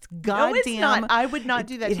Alicia. It's goddamn. no, it's not. I would not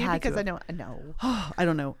do that it to you had to because I have. know. I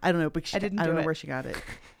don't know. But I didn't I don't do know it. where she got it.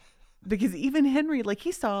 Because even Henry, like,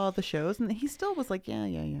 he saw the shows and he still was like, yeah.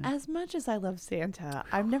 As much as I love Santa,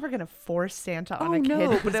 I'm never going to force Santa on Oh, a kid no,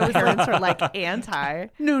 whose but it was parents are like anti.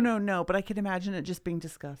 No. But I could imagine it just being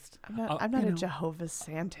discussed. I'm not a Jehovah's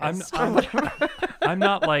Santa. I'm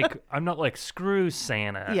not like screw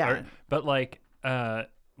Santa. Yeah. But like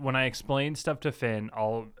when I explain stuff to Finn,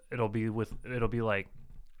 it'll be like,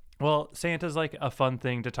 well, Santa's like a fun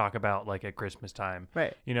thing to talk about like at Christmas time.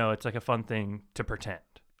 Right. It's like a fun thing to pretend.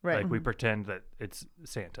 Right. Like we pretend that it's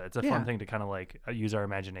Santa. It's a Yeah. fun thing to kind of like use our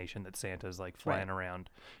imagination that Santa's like flying around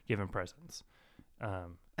giving presents.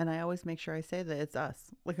 And I always make sure I say that it's us.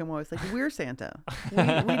 Like, I'm always like, we're Santa. We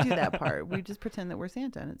do that part. We just pretend that we're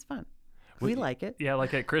Santa, and it's fun. We like it. Yeah,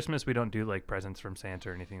 like at Christmas we don't do like presents from Santa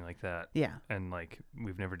or anything like that. Yeah. And like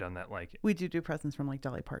we've never done that like We do presents from like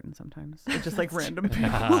Dolly Parton sometimes. It's just like random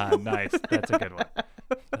people. nice. That's a good one.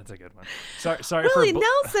 That's a good one. Sorry Willie for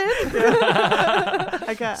Nelson.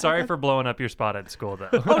 sorry for blowing up your spot at school though.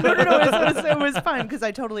 Oh no! It was fine because I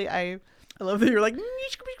I love that you're like,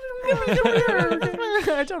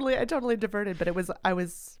 I totally diverted, but I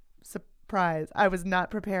was surprised. I was not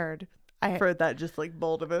prepared. for that just like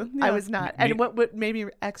bold of a. I Yeah. was not. And what made me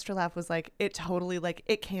extra laugh was like it totally like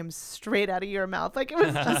it came straight out of your mouth. Like it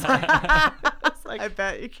was just like, it's like I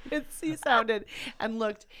bet you can. he sounded and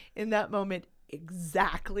looked in that moment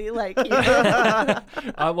exactly like you.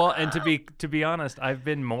 Well, and to be honest, I've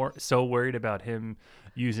been so worried about him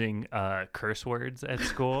using curse words at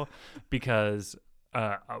school because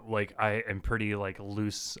like I am pretty like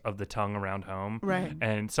loose of the tongue around home. Right.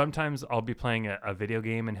 And sometimes I'll be playing a video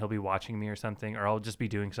game and he'll be watching me or something, or I'll just be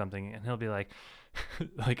doing something and he'll be like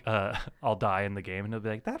like I'll die in the game and he'll be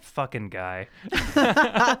like, that fucking guy.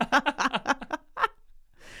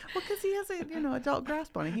 Well, because he has a adult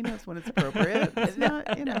grasp on it. He knows when it's appropriate. It's not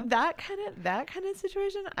that kind of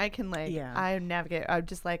situation I can like Yeah. I navigate. I'm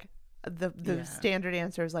just like the Yeah. standard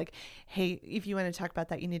answer is like, hey, if you want to talk about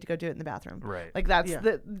that, you need to go do it in the bathroom. Right. Like that's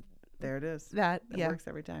Yeah. There it is. that It yeah. works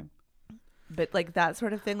every time. But like that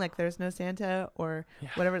sort of thing, like there's no Santa or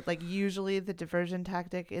whatever. Like usually the diversion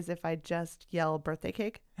tactic is if I just yell birthday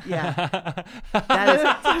cake. Yeah. That is,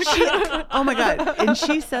 oh my God. And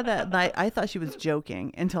she said that, and I thought she was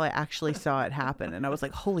joking until I actually saw it happen. And I was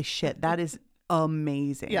like, holy shit, that is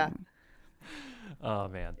amazing. Yeah. Oh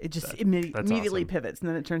man. It just That's immediately awesome. pivots. And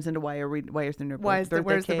then it turns into why is there no Where's the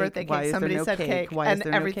birthday Why cake? is Somebody there no said cake, Why is and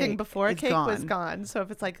there no everything cake? before It's cake was gone. gone. So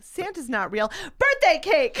if it's like Santa's not real, birthday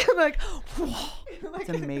cake. I'm like, It's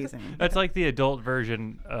amazing. That's like the adult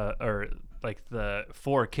version or like the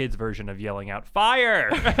 4 kids version of yelling out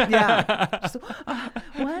fire. Yeah. Just,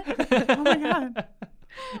 what? Oh my God.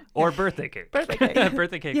 Or birthday cake. Birthday cake.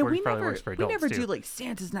 Birthday cake Yeah, probably works for we adults never too. do like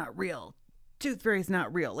Santa's not real, Tooth Fairy's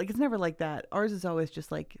not real. Like it's never like that. Ours is always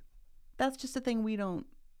just like that's just a thing we don't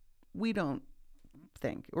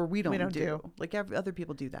think or we don't do. Like other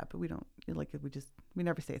people do that, but we don't. Like we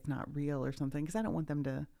never say it's not real or something because I don't want them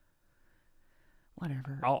to.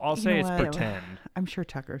 Whatever. I'll You say know it's what? pretend. I'm sure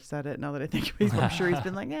Tucker said it. Now that I think of it, I'm sure he's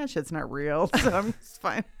been like, "Yeah, shit's not real," so it's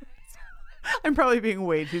fine. I'm probably being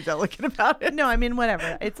way too delicate about it. No, I mean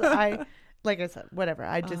whatever. It's like I said, whatever.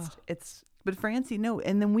 I just it's But Francie, no,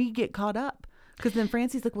 and then we get caught up because then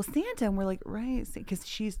Francie's like, "Well, Santa," and we're like, "Right," because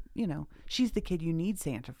she's the kid you need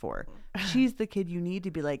Santa for. She's the kid you need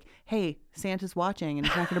to be like, "Hey, Santa's watching, and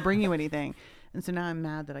he's not going to bring you anything." And so now I'm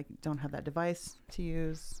mad that I don't have that device to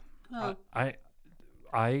use.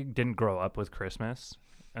 I didn't grow up with Christmas,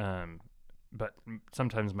 but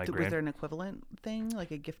sometimes my Was there an equivalent thing,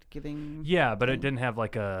 like a gift giving? yeah, but it didn't have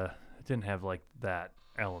like that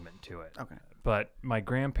element to it. Okay. But my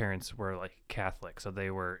grandparents were like Catholic, so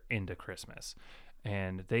they were into Christmas,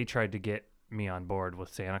 and they tried to get me on board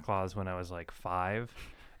with Santa Claus when I was like 5,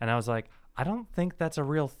 and I was like, I don't think that's a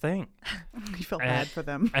real thing. You felt bad for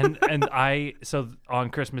them. and so on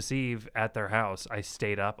Christmas Eve at their house, I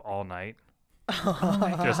stayed up all night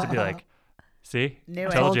just to be like, see, Knew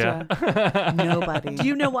it. told Told ya. Nobody. Do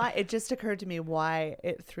you know why? It just occurred to me why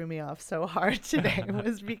it threw me off so hard today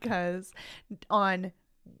was because on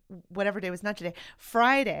whatever day was not today,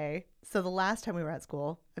 Friday. So the last time we were at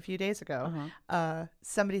school a few days ago,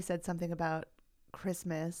 somebody said something about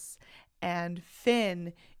Christmas, and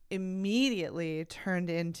Finn immediately turned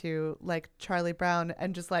into like Charlie Brown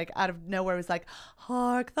and just like out of nowhere was like,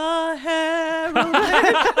 "Hark the herald."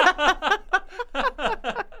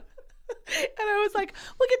 And I was like,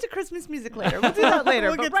 we'll get to Christmas music later. We'll do that later.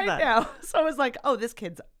 We'll but get to right that. now. So I was like, oh, this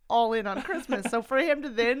kid's all in on Christmas. So for him to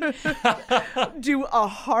then do a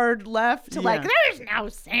hard left to like, Yeah. there's no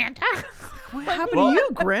Santa. What happened Well, to you,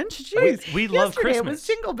 Grinch? Jeez. We love Yesterday it was Christmas.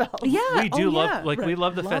 Jingle Bells. Yeah. We do oh, love yeah. like we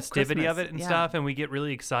love the Love festivity of Christmas. it and Yeah. stuff, and we get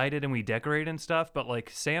really excited and we decorate and stuff, but like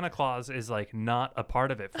Santa Claus is like not a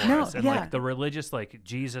part of it for No, us, and yeah. like the religious like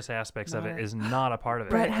Jesus aspects of it is not a part of it.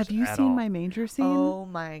 Brett, for have us you at seen all. my manger scene? Oh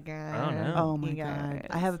my God. I don't know. Oh my You god! guys.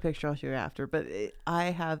 I have a picture I'll show you after, but I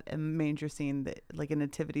have a manger scene that, like a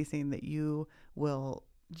nativity scene, that you will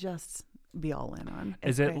just be all in on.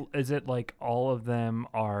 Is It's it like all of them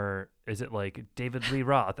are? Is it like David Lee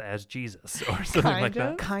Roth as Jesus or something like Kind of.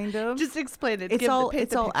 that? Kind of. Just explain it. it's all paint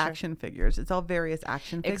it's the all picture. action figures. It's all various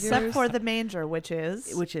action figures, Except for the manger, which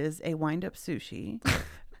is a wind up sushi,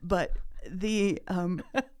 but the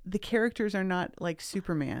characters are not like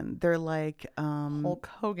Superman. They're like Hulk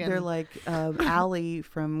Hogan. They're like Allie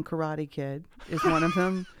from Karate Kid is one of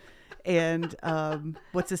them, and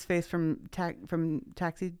what's his face from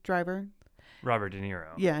Taxi Driver? Robert De Niro.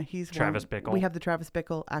 Yeah, he's Travis one. Bickle. We have the Travis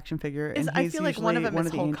Bickle action figure, and I he's feel like one of them usually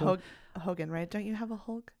is Hulk angel- Hogan, right? Don't you have a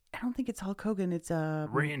Hulk? I don't think it's Hulk Hogan. It's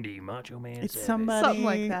Randy Macho Man. it's Savage. somebody Something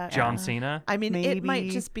like that. John Cena. I mean, it might Maybe.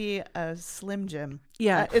 just be a Slim Jim.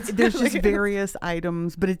 Yeah, it's there's just like- various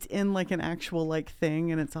items, but it's in like an actual like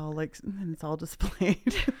thing, and it's all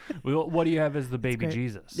displayed. Well, what do you have as the baby great.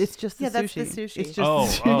 Jesus? It's just the Yeah, sushi. that's the sushi. It's just Oh,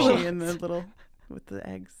 the sushi oh. and the little with the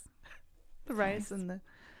eggs. The rice and the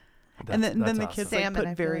And then That's the awesome. kids Salmon, like I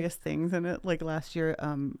put feel like. various things in it. Like last year,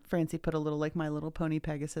 Francie put a little like My Little Pony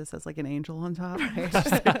Pegasus as like an angel on top. She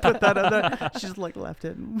just, like, put that on there. She just like left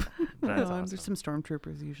it. And That's on. awesome. There's some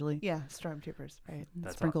stormtroopers usually yeah, stormtroopers, right?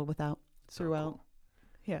 That's sprinkled without So throughout. cool.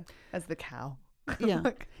 Yeah, as the cow. Yeah,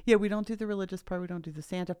 yeah. We don't do the religious part. We don't do the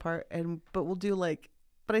Santa part, but we'll do like.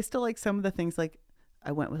 But I still like some of the things. Like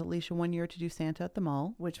I went with Alicia one year to do Santa at the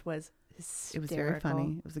mall. Which was It was very hysterical.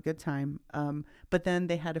 funny. It was a good time. But then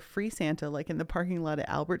they had a free Santa like in the parking lot at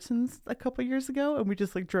Albertsons a couple years ago, and we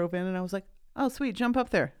just like drove in, and I was like, "Oh, sweet, jump up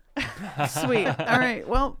there." Sweet. All right.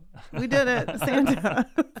 Well, we did it, Santa.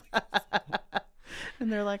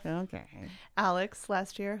 And they're like, "Okay." Alex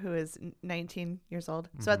last year, who is 19 years old.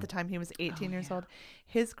 So at the time he was 18 years old.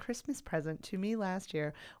 His Christmas present to me last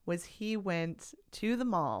year was he went to the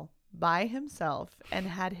mall by himself and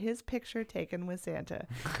had his picture taken with Santa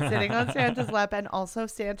sitting on Santa's lap, and also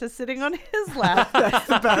Santa sitting on his lap. That's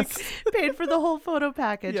the best. Paid for the whole photo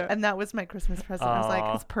package. Yeah. And that was my Christmas present. I was like,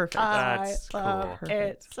 Aw, It's perfect. That's I love cool.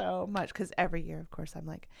 it so much. Because every year, of course, I'm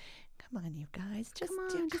like, come on, you guys, just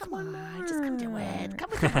come on, just come do it. Come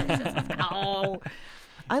with the presents. Let's go.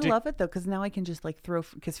 I love it though, because now I can just like throw,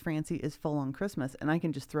 because Francie is full on Christmas, and I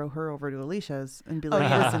can just throw her over to Alicia's and be like,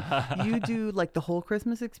 "Listen, you do like the whole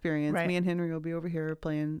Christmas experience. Right. Me and Henry will be over here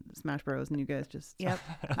playing Smash Bros, and you guys just Yep.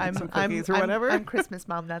 some cookies or whatever." I'm Christmas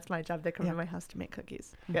mom. That's my job. They come Yeah. to my house to make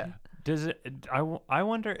cookies. Yeah. Does it? I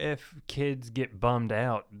wonder if kids get bummed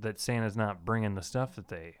out that Santa's not bringing the stuff that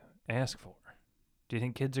they ask for. Do you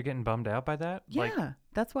think kids are getting bummed out by that? Yeah,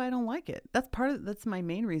 that's why I don't like it. That's my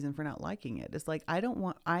main reason for not liking it. It's like I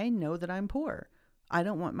know that I'm poor. I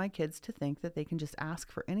don't want my kids to think that they can just ask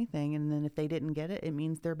for anything, and then if they didn't get it, it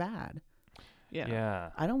means they're bad. Yeah.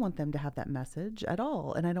 I don't want them to have that message at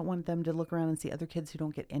all. And I don't want them to look around and see other kids who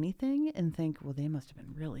don't get anything and think, well, they must have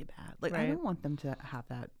been really bad. Like, I Right. don't want them to have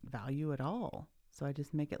that value at all. So I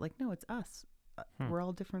just make it like, no, it's us. We're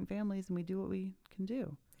all different families and we do what we can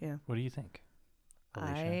do. What do you think,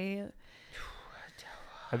 Alicia? I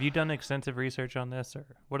Have you done extensive research on this, or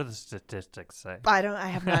what do the statistics say? I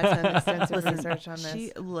have not done extensive Listen, research on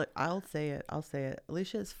this. Look, I'll say it.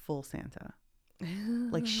 Alicia is full Santa.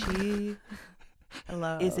 Like, she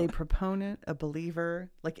is a proponent, a believer,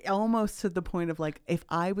 like almost to the point of like, if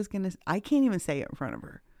I was going to, I can't even say it in front of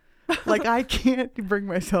her. Like, I can't bring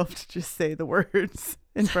myself to just say the words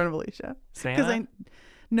in front of Alicia. Santa?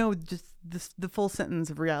 Just the full sentence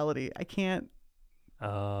of reality. I can't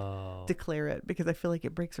declare it because I feel like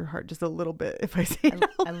it breaks her heart just a little bit if I say it.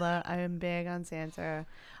 I am big on Santa.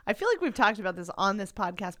 I feel like we've talked about this on this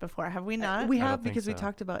podcast before. Have we not? We I have don't think because we so.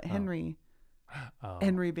 talked about Henry. Oh,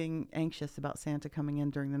 Henry being anxious about Santa coming in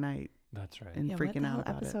during the night that's right. and Yeah, freaking what the out hell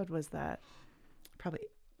about episode was that? it. Probably.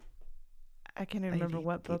 I can't even remember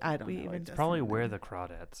what book I don't we know. even. It's Probably Where the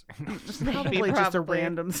Crawdads. Probably just a probably.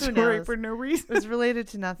 random Who story knows? for no It reason. was related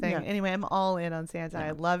to nothing. Yeah. Anyway, I'm all in on Santa. Yeah.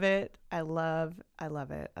 I love it. I love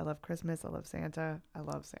it. I love Christmas. I love Santa. I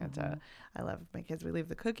love Santa. Mm-hmm. I love my kids. We leave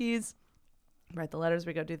the cookies, write the letters,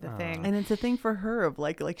 we go do the thing. And it's a thing for her of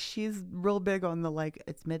like she's real big on the like,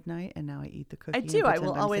 it's midnight and now I eat the cookie. I and do. I pretend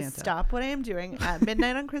will I'm always Santa. stop what I am doing at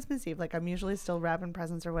midnight on Christmas Eve. Like, I'm usually still wrapping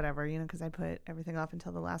presents or whatever, because I put everything off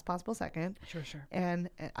until the last possible second. Sure. And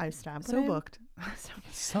I stop. So booked.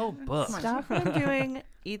 So booked. Stop what I'm doing,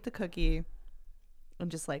 eat the cookie, and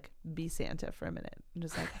just like be Santa for a minute. I'm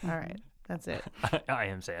just like, all right, that's it. I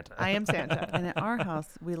am Santa. I am Santa. And at our house,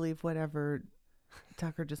 we leave whatever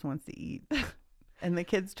Tucker just wants to eat. And the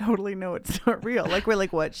kids totally know it's not real. Like, we're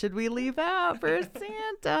like, what should we leave out for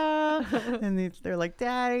Santa? And they're like,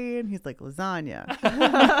 Daddy. And he's like, lasagna.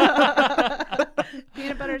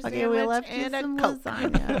 Peanut butter Okay, sandwich we left you and a some Coke.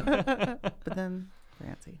 lasagna. But then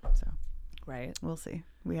fancy. So Right. we'll see.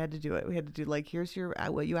 We had to do it. We had to do like, here's your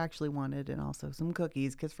what you actually wanted, and also some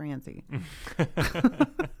cookies because Francie.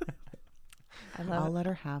 I love I'll it. let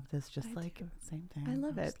her have this, just I like do. same thing. I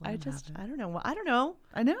love I'll it. let I him just, have it. I don't know. I don't know.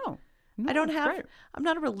 I know. No, I don't it's have, great. I'm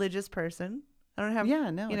not a religious person. I don't have, Yeah,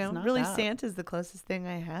 no, you it's know, not really that. Santa's the closest thing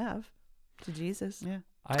I have to Jesus. Yeah.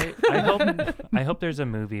 I hope there's a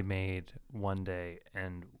movie made one day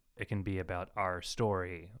and it can be about our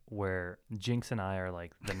story where Jinx and I are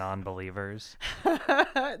like the non-believers This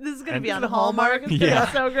is going to And- be on The Hallmark. Hallmark? It's gonna Yeah.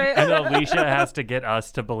 be so great. and Alicia has to get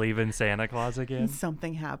us to believe in Santa Claus again. And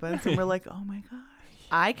something happens, and we're like, oh my god.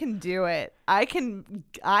 I can do it. I'll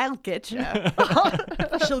get you.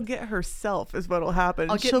 She'll get herself is what'll happen.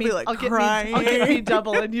 I'll get She'll me, be like I'll crying. get me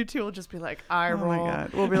double, and you two will just be like, eye Oh roll. my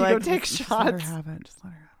god. We'll be You like, go take just let her shots. have it. Just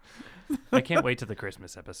let her have it. I can't wait to the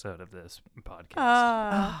Christmas episode of this podcast.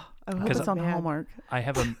 Ah. I hope 'Cause it's on man. Hallmark. I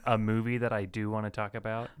have a movie that I do want to talk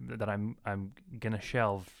about that I'm gonna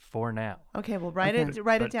shelve for now. Okay, well, write it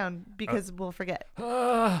But- down because we'll forget.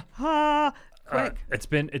 Ah, Quick.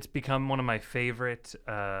 it's become one of my favorite.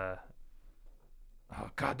 Oh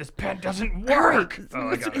God, this pen doesn't work. Oh,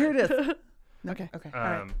 I got Here it. it is. Okay.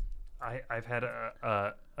 right. I've had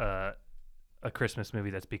a Christmas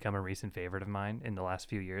movie that's become a recent favorite of mine in the last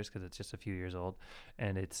few years because it's just a few years old,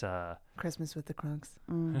 and it's Christmas with the Crunks.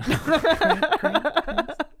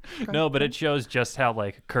 no, but it shows just how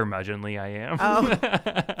like curmudgeonly I am.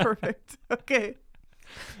 Oh, perfect. Okay.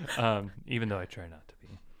 Even though I try not to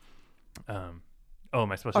be. Oh,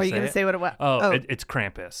 am I supposed Oh, to are say you going it? to say what it was? Oh, Oh. it's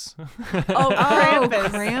Krampus. Oh, Oh, Krampus.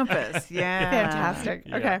 Krampus. Yeah. Fantastic.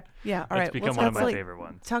 Yeah. Okay. Yeah. All right. It's become Let's one of go. my like- favorite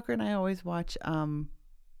ones. Tucker and I always watch, oh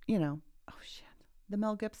shit, the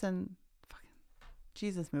Mel Gibson fucking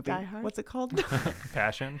Jesus movie. Die Hard? What's it called?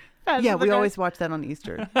 Passion. Yeah, we Okay. always watch that on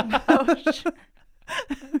Easter. Oh, sure.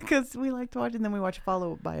 Because we like to watch, and then we watch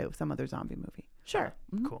followed by some other zombie movie. Sure.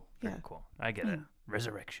 Cool. Very Yeah. cool. I get it.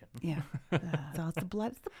 Resurrection. Yeah. So it's the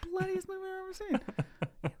bloodiest movie I've ever seen.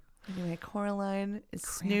 Anyway, Coraline is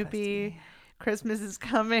Krampus, Snoopy. man. Christmas is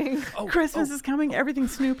coming. Christmas is coming.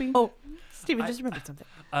 Everything's Snoopy. Oh, Steven just remembered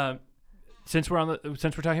something. Since we're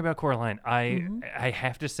talking about Coraline, I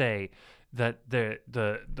have to say that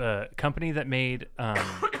the company that made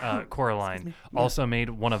Coraline also made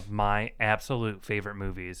one of my absolute favorite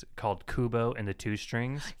movies called Kubo and the Two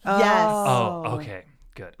Strings. Yes. Oh, okay,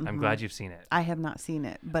 good. I'm glad you've seen it. I have not seen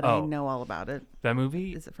it, but I Oh. know all about it. That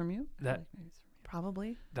movie Is it from you?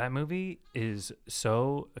 Probably. that movie is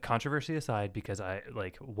so, controversy aside, because I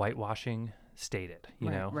like whitewashing stated, you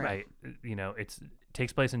know, right. you know, it's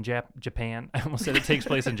takes place in Japan. I almost said it takes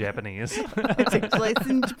place in Japanese. It takes place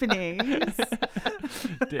in Japanese.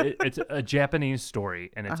 It's a Japanese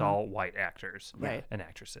story, and it's all white actors Right. and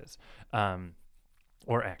actresses,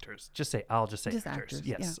 or actors. I'll just say Just actors.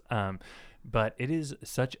 actors, Yes. But it is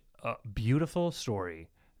such a beautiful story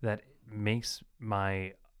that makes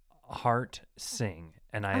my heart sing,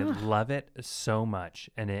 and I love it so much.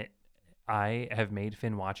 And I have made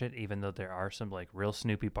Finn watch it, even though there are some like real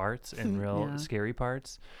Snoopy parts and real Yeah. scary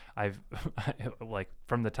parts. Like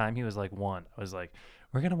from the time he was like 1, I was like,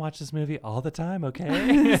 we're gonna watch this movie all the time, okay?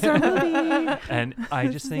 And I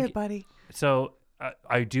This just is think it, buddy. so.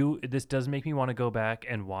 I do. This does make me want to go back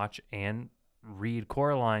and watch and read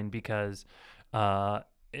Coraline, because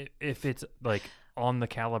if it's like on the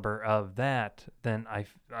caliber of that, then I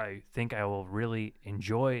think I will really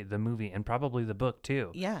enjoy the movie and probably the book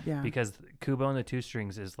too. Yeah. Yeah. Because Kubo and the Two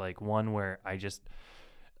Strings is like one where I just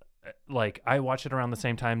like I watched it around the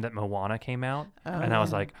same time that Moana came out, and I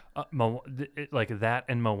was like, like that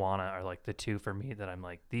and Moana are like the two for me that I'm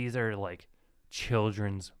like, these are like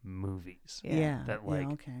children's movies Yeah. that like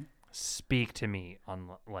okay. speak to me on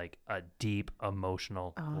like a deep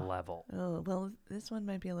emotional level. Oh, well, this one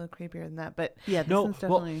might be a little creepier than that, but Yeah, this No, one's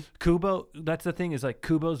well, definitely. Kubo, that's the thing, is like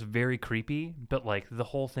Kubo's very creepy, but like the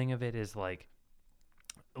whole thing of it is like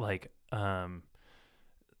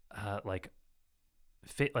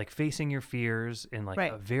facing your fears in like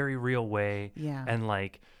Right. a very real way, Yeah. and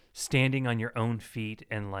like standing on your own feet,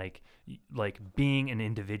 and like being an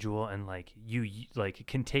individual, and like you like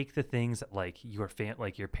can take the things that like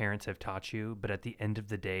like your parents have taught you, but at the end of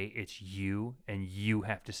the day it's you, and you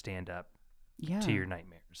have to stand up yeah. to your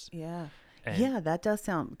nightmares. yeah. And Yeah, that does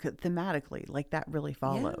sound thematically like that really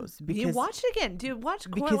follows. Yeah. Because You watch it again, dude. Watch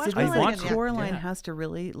because watch it I is Coraline want like again. to. Coraline Yeah. has to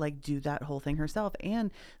really like do that whole thing herself,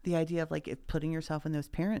 and the idea of like putting yourself in those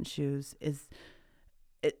parents' shoes is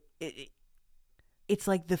it's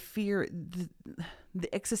like the fear,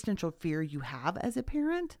 the existential fear you have as a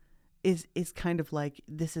parent is kind of like,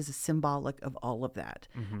 this is a symbolic of all of that.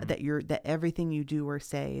 That everything you do or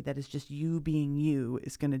say that is just you being you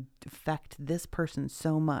is going to affect this person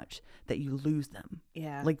so much that you lose them.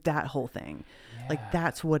 Yeah. Like that whole thing. Like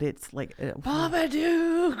that's what it's like.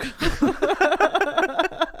 Babadook.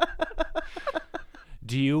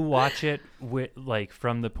 Do you watch it with like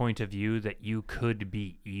from the point of view that you could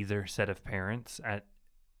be either set of parents at?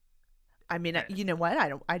 I mean, you know what?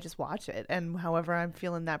 I just watch it, and however I'm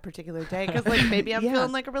feeling that particular day, because like maybe I'm Yeah.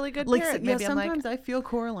 feeling like a really good Like parent. yeah, Maybe I'm like sometimes I feel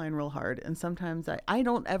Coraline real hard, and sometimes I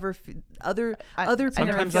don't ever other I parents. never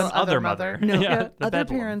Sometimes feel I'm other other mother. mother. No, Yeah, the other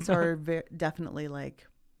Bedlam. parents are definitely like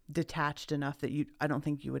detached enough that I don't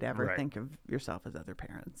think you would ever Right. think of yourself as other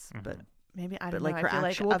parents. But maybe I but don't like know. for I feel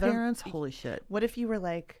actual like other parents, holy shit. What if you were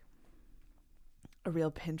like a real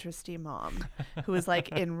Pinteresty mom who is like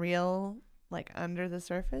in real, like under the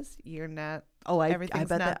surface? You're not. Oh, I Everything's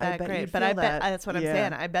bet not that, that great. you'd But feel I bet that. that's what I'm Yeah.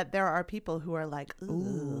 saying. I bet there are people who are like, ooh,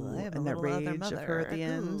 Ooh, I have a and that little other rage mother. of her at the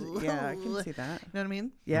end. Ooh. Yeah, I can see that. You know what I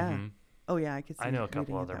mean? Yeah. Mhm. Oh yeah, I could see. I know a reading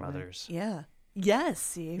couple it other that way. mothers. Yeah. Yes.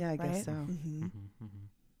 See. Yeah, I guess right? so. Mm-hmm.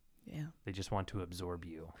 Yeah. They just want to absorb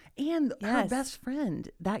you. And her Yes. best friend,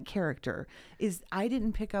 that character is. I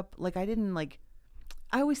didn't pick up. Like I didn't like.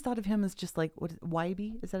 I always thought of him as just like what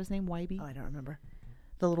Wybie. Is that his name? Wybie. Oh, I don't remember.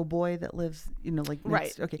 The little boy that lives, like Right.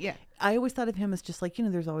 next, okay. Yeah. I always thought of him as just like,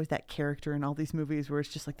 there's always that character in all these movies where it's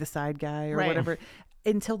just like the side guy or Right. whatever.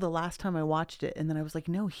 Until the last time I watched it, and then I was like,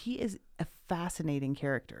 no, he is a fascinating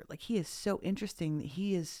character. Like he is so interesting that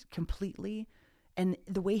he is completely, and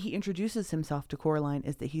the way he introduces himself to Coraline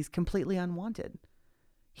is that he's completely unwanted.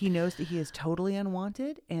 He knows that he is totally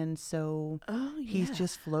unwanted, and so Oh, yeah. he's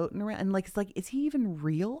just floating around. And like, it's like, is he even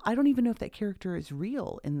real? I don't even know if that character is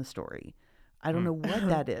real in the story. I don't know what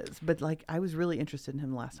that is, but like I was really interested in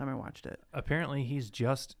him the last time I watched it. Apparently, he's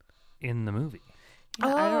just in the movie.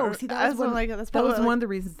 Yeah, I don't- see, that's that was what one. I'm like, that's that probably was like- one of the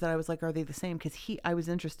reasons that I was like, are they the same? Because I was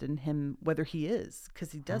interested in him, whether he is,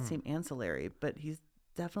 because he does seem ancillary, but he's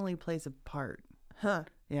definitely plays a part. Huh.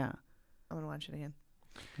 Yeah, I'm gonna watch it again.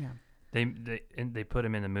 yeah. They put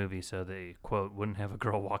him in the movie so they quote wouldn't have a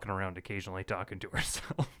girl walking around occasionally talking to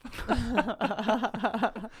herself.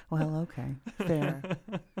 Well, okay, fair.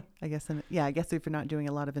 I guess. I guess if you're not doing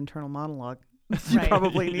a lot of internal monologue, you Right.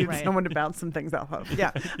 probably need Right. someone to bounce some things off of.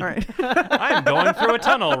 Yeah. All right. I'm going through a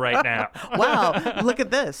tunnel right now. Wow, look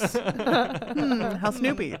at this. How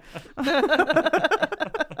Snoopy.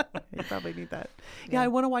 You probably need that. Yeah, I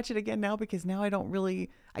want to watch it again now because now I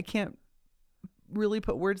can't really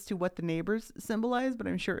put words to what the neighbors symbolize, but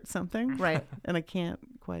I'm sure it's something. Right. And I can't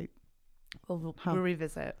quite. We'll Huh.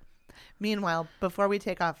 revisit. Meanwhile, before we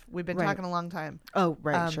take off, we've been Right. talking a long time. Oh,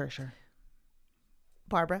 right. Um, Sure.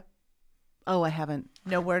 Barbara. Oh, I haven't.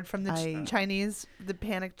 No word from the the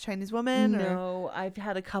panicked Chinese woman? Or? No, I've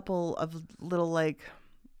had a couple of little like,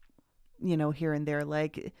 here and there,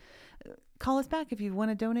 like, call us back if you want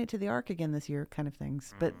to donate to the Ark again this year, kind of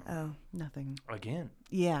things. But nothing. Again.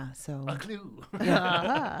 Yeah. So. A clue.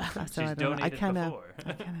 Yeah. So She's I don't know. donated before.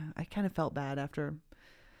 I kind of felt bad after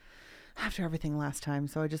everything last time.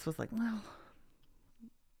 So I just was like, well,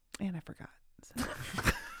 and I forgot.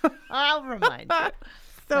 So. I'll remind you.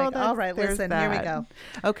 So Like, all right, there's listen, here we that. go.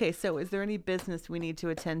 Okay, so is there any business we need to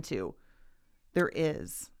attend to? There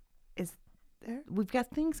is. Is there? We've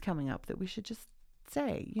got things coming up that we should just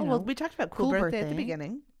say. Well, we talked about Cool Birthday at the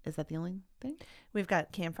beginning. Is that the only thing? We've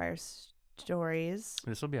got Campfire Stories.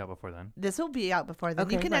 This will be out before then. This will be out before then.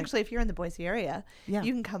 Okay, You can right. actually, if you're in the Boise area, Yeah.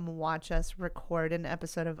 you can come watch us record an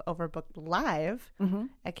episode of Overbooked live Mm-hmm.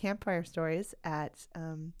 at Campfire Stories at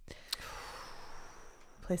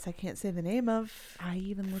place I can't say the name of. I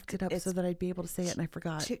even looked it up It's so that I'd be able to say it, and I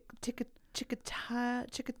forgot.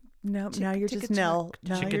 No, now you're just Nell.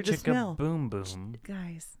 Now Chicka you're just chicka Nell. boom boom.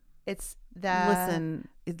 Guys, It's that. listen,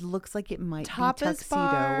 it looks like it might be Tapas tuxedo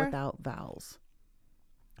bar. without vowels.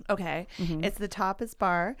 Okay. Mhm. It's the Tapas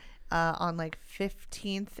Bar on like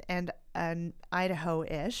 15th and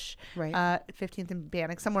Idaho-ish. Right. 15th and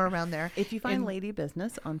Bannock, somewhere around there. If you find in- Lady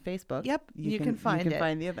Business on Facebook, Yep, you can find you it. can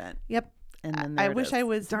find the event. Yep. And then I there it wish is. I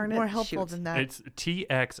was Darn more it, helpful shoot. than that. It's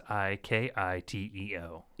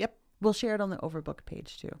TXIKITEO. Yep. We'll share it on the Overbook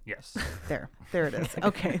page too. Yes. There it is.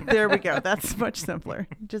 Okay, there we go. That's much simpler.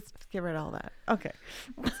 Just get rid of all that. Okay.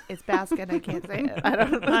 It's Baskin. I can't say it. I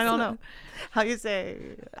don't know how you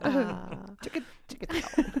say.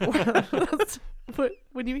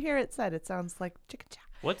 When you hear it said, it sounds like chicka chow.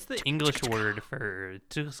 What's the English word for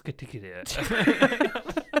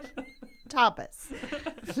Tapas. Tapas.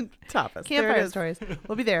 There it Campfire is. Stories.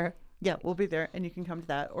 We'll be there. Yeah, we'll be there, and you can come to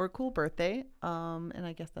that or Cool Birthday. And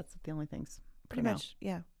I guess that's the only things. for Pretty now. much.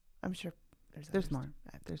 Yeah. I'm sure There's others. more.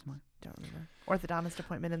 I There's more. don't remember. Orthodontist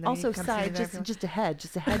appointment in there. Also, You come see me side there if you just a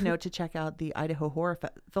head note to check out the Idaho Horror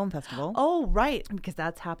Film Festival. want. Oh, right. Because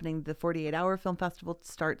that's happening. The 48-hour film festival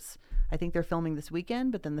starts. I think they're filming this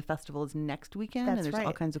weekend, but then the festival is next weekend, That's and there's all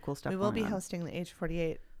right. kinds of cool stuff. We will going be on. hosting the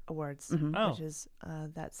H48 Awards, Mhm. Oh. which is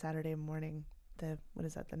that Saturday morning. The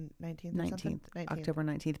 19th? or 19th, something? 19th. October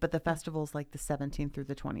 19th. But the festival's like the 17th through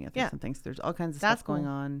the 20th Yeah. or something. So there's all kinds of That's stuff going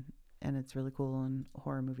cool. on, and it's really cool, and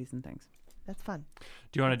horror movies and things. That's fun.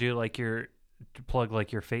 Do you want to do like to plug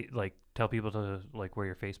like your like tell people to like where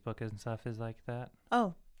your Facebook is and stuff is like that?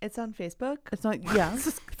 Oh, it's on Facebook. It's not, yeah,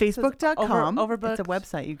 Facebook.com. Overbooked- It's a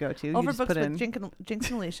website you go to. You just Overbooked put with in. Jinx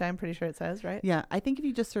and Alicia. I'm pretty sure it says, right? Yeah, I think if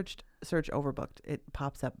you just search Overbooked, it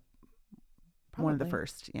pops up one of the Probably.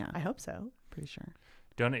 first. Yeah, I hope so. pretty sure.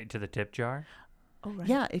 Donate to the tip jar. Oh, right.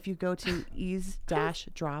 Yeah, if you go to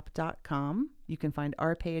ease-drop.com, you can find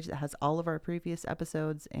our page that has all of our previous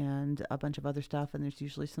episodes and a bunch of other stuff. And there's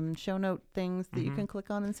usually some show note things that you can click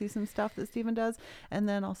on and see some stuff that Stephen does. And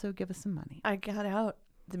then also give us some money. I got out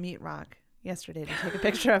the meat rock yesterday to take a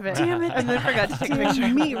picture of it. Damn it. And then forgot to take a Damn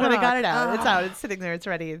picture. meat But I got rock. it out. It's Ah. out. It's sitting there. It's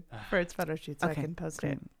ready for its photo shoot so I Okay, can post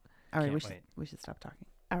great. it. All right, Can't wait. we should stop talking.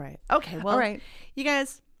 All right. Okay. Well, all right. you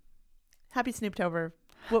guys, happy Snooptober.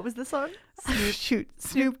 What was the song? Shoot.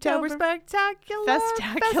 Snooptober. Snooptober Spectacular.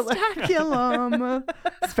 Festacular. Festaculum.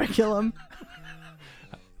 Speculum.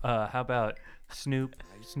 How about Snoop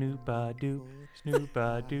a doo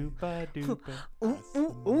Snoop-a-doo-ba-doo-ba.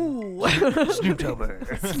 Ooh. Snooptober.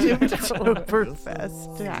 Snooptober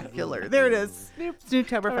Festacular. There it is.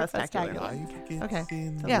 Snooptober Festacular. Festacular. Okay. Okay.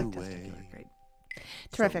 Yeah. Great.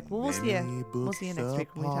 Terrific. Well, we'll see you. We'll see you next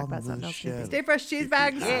week when we talk about something else. Snoopy. Stay fresh, cheese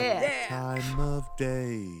bags. Yeah. Time of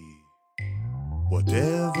day.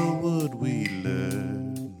 Whatever would we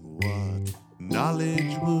learn? What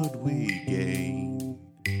knowledge would we gain?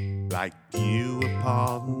 Like dew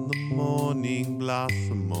upon the morning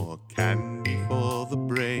blossom, or candy for the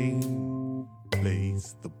brain.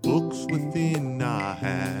 Place the books within our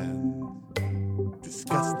hands.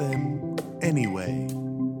 Discuss them anyway.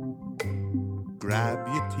 Grab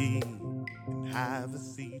your tea and have a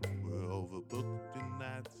seat. We're overbooked and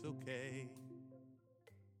that's okay.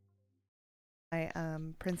 My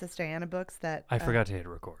Princess Diana books that I forgot to hit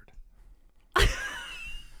record.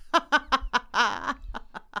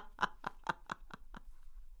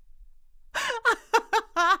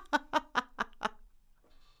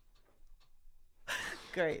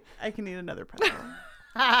 Great. I can eat another pretzel.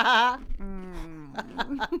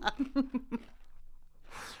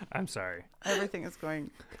 I'm sorry. Everything is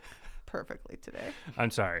going perfectly today.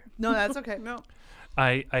 I'm sorry. No, that's okay. No.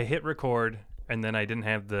 I hit record and then I didn't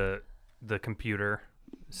have the computer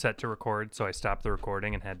set to record, so I stopped the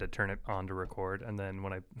recording and had to turn it on to record. And then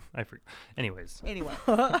when anyways, Anyway,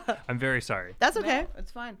 I'm very sorry. That's okay. no,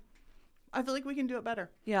 it's fine. I feel like we can do it better.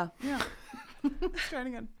 Yeah. Yeah. Let's try it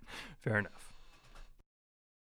again. Fair enough.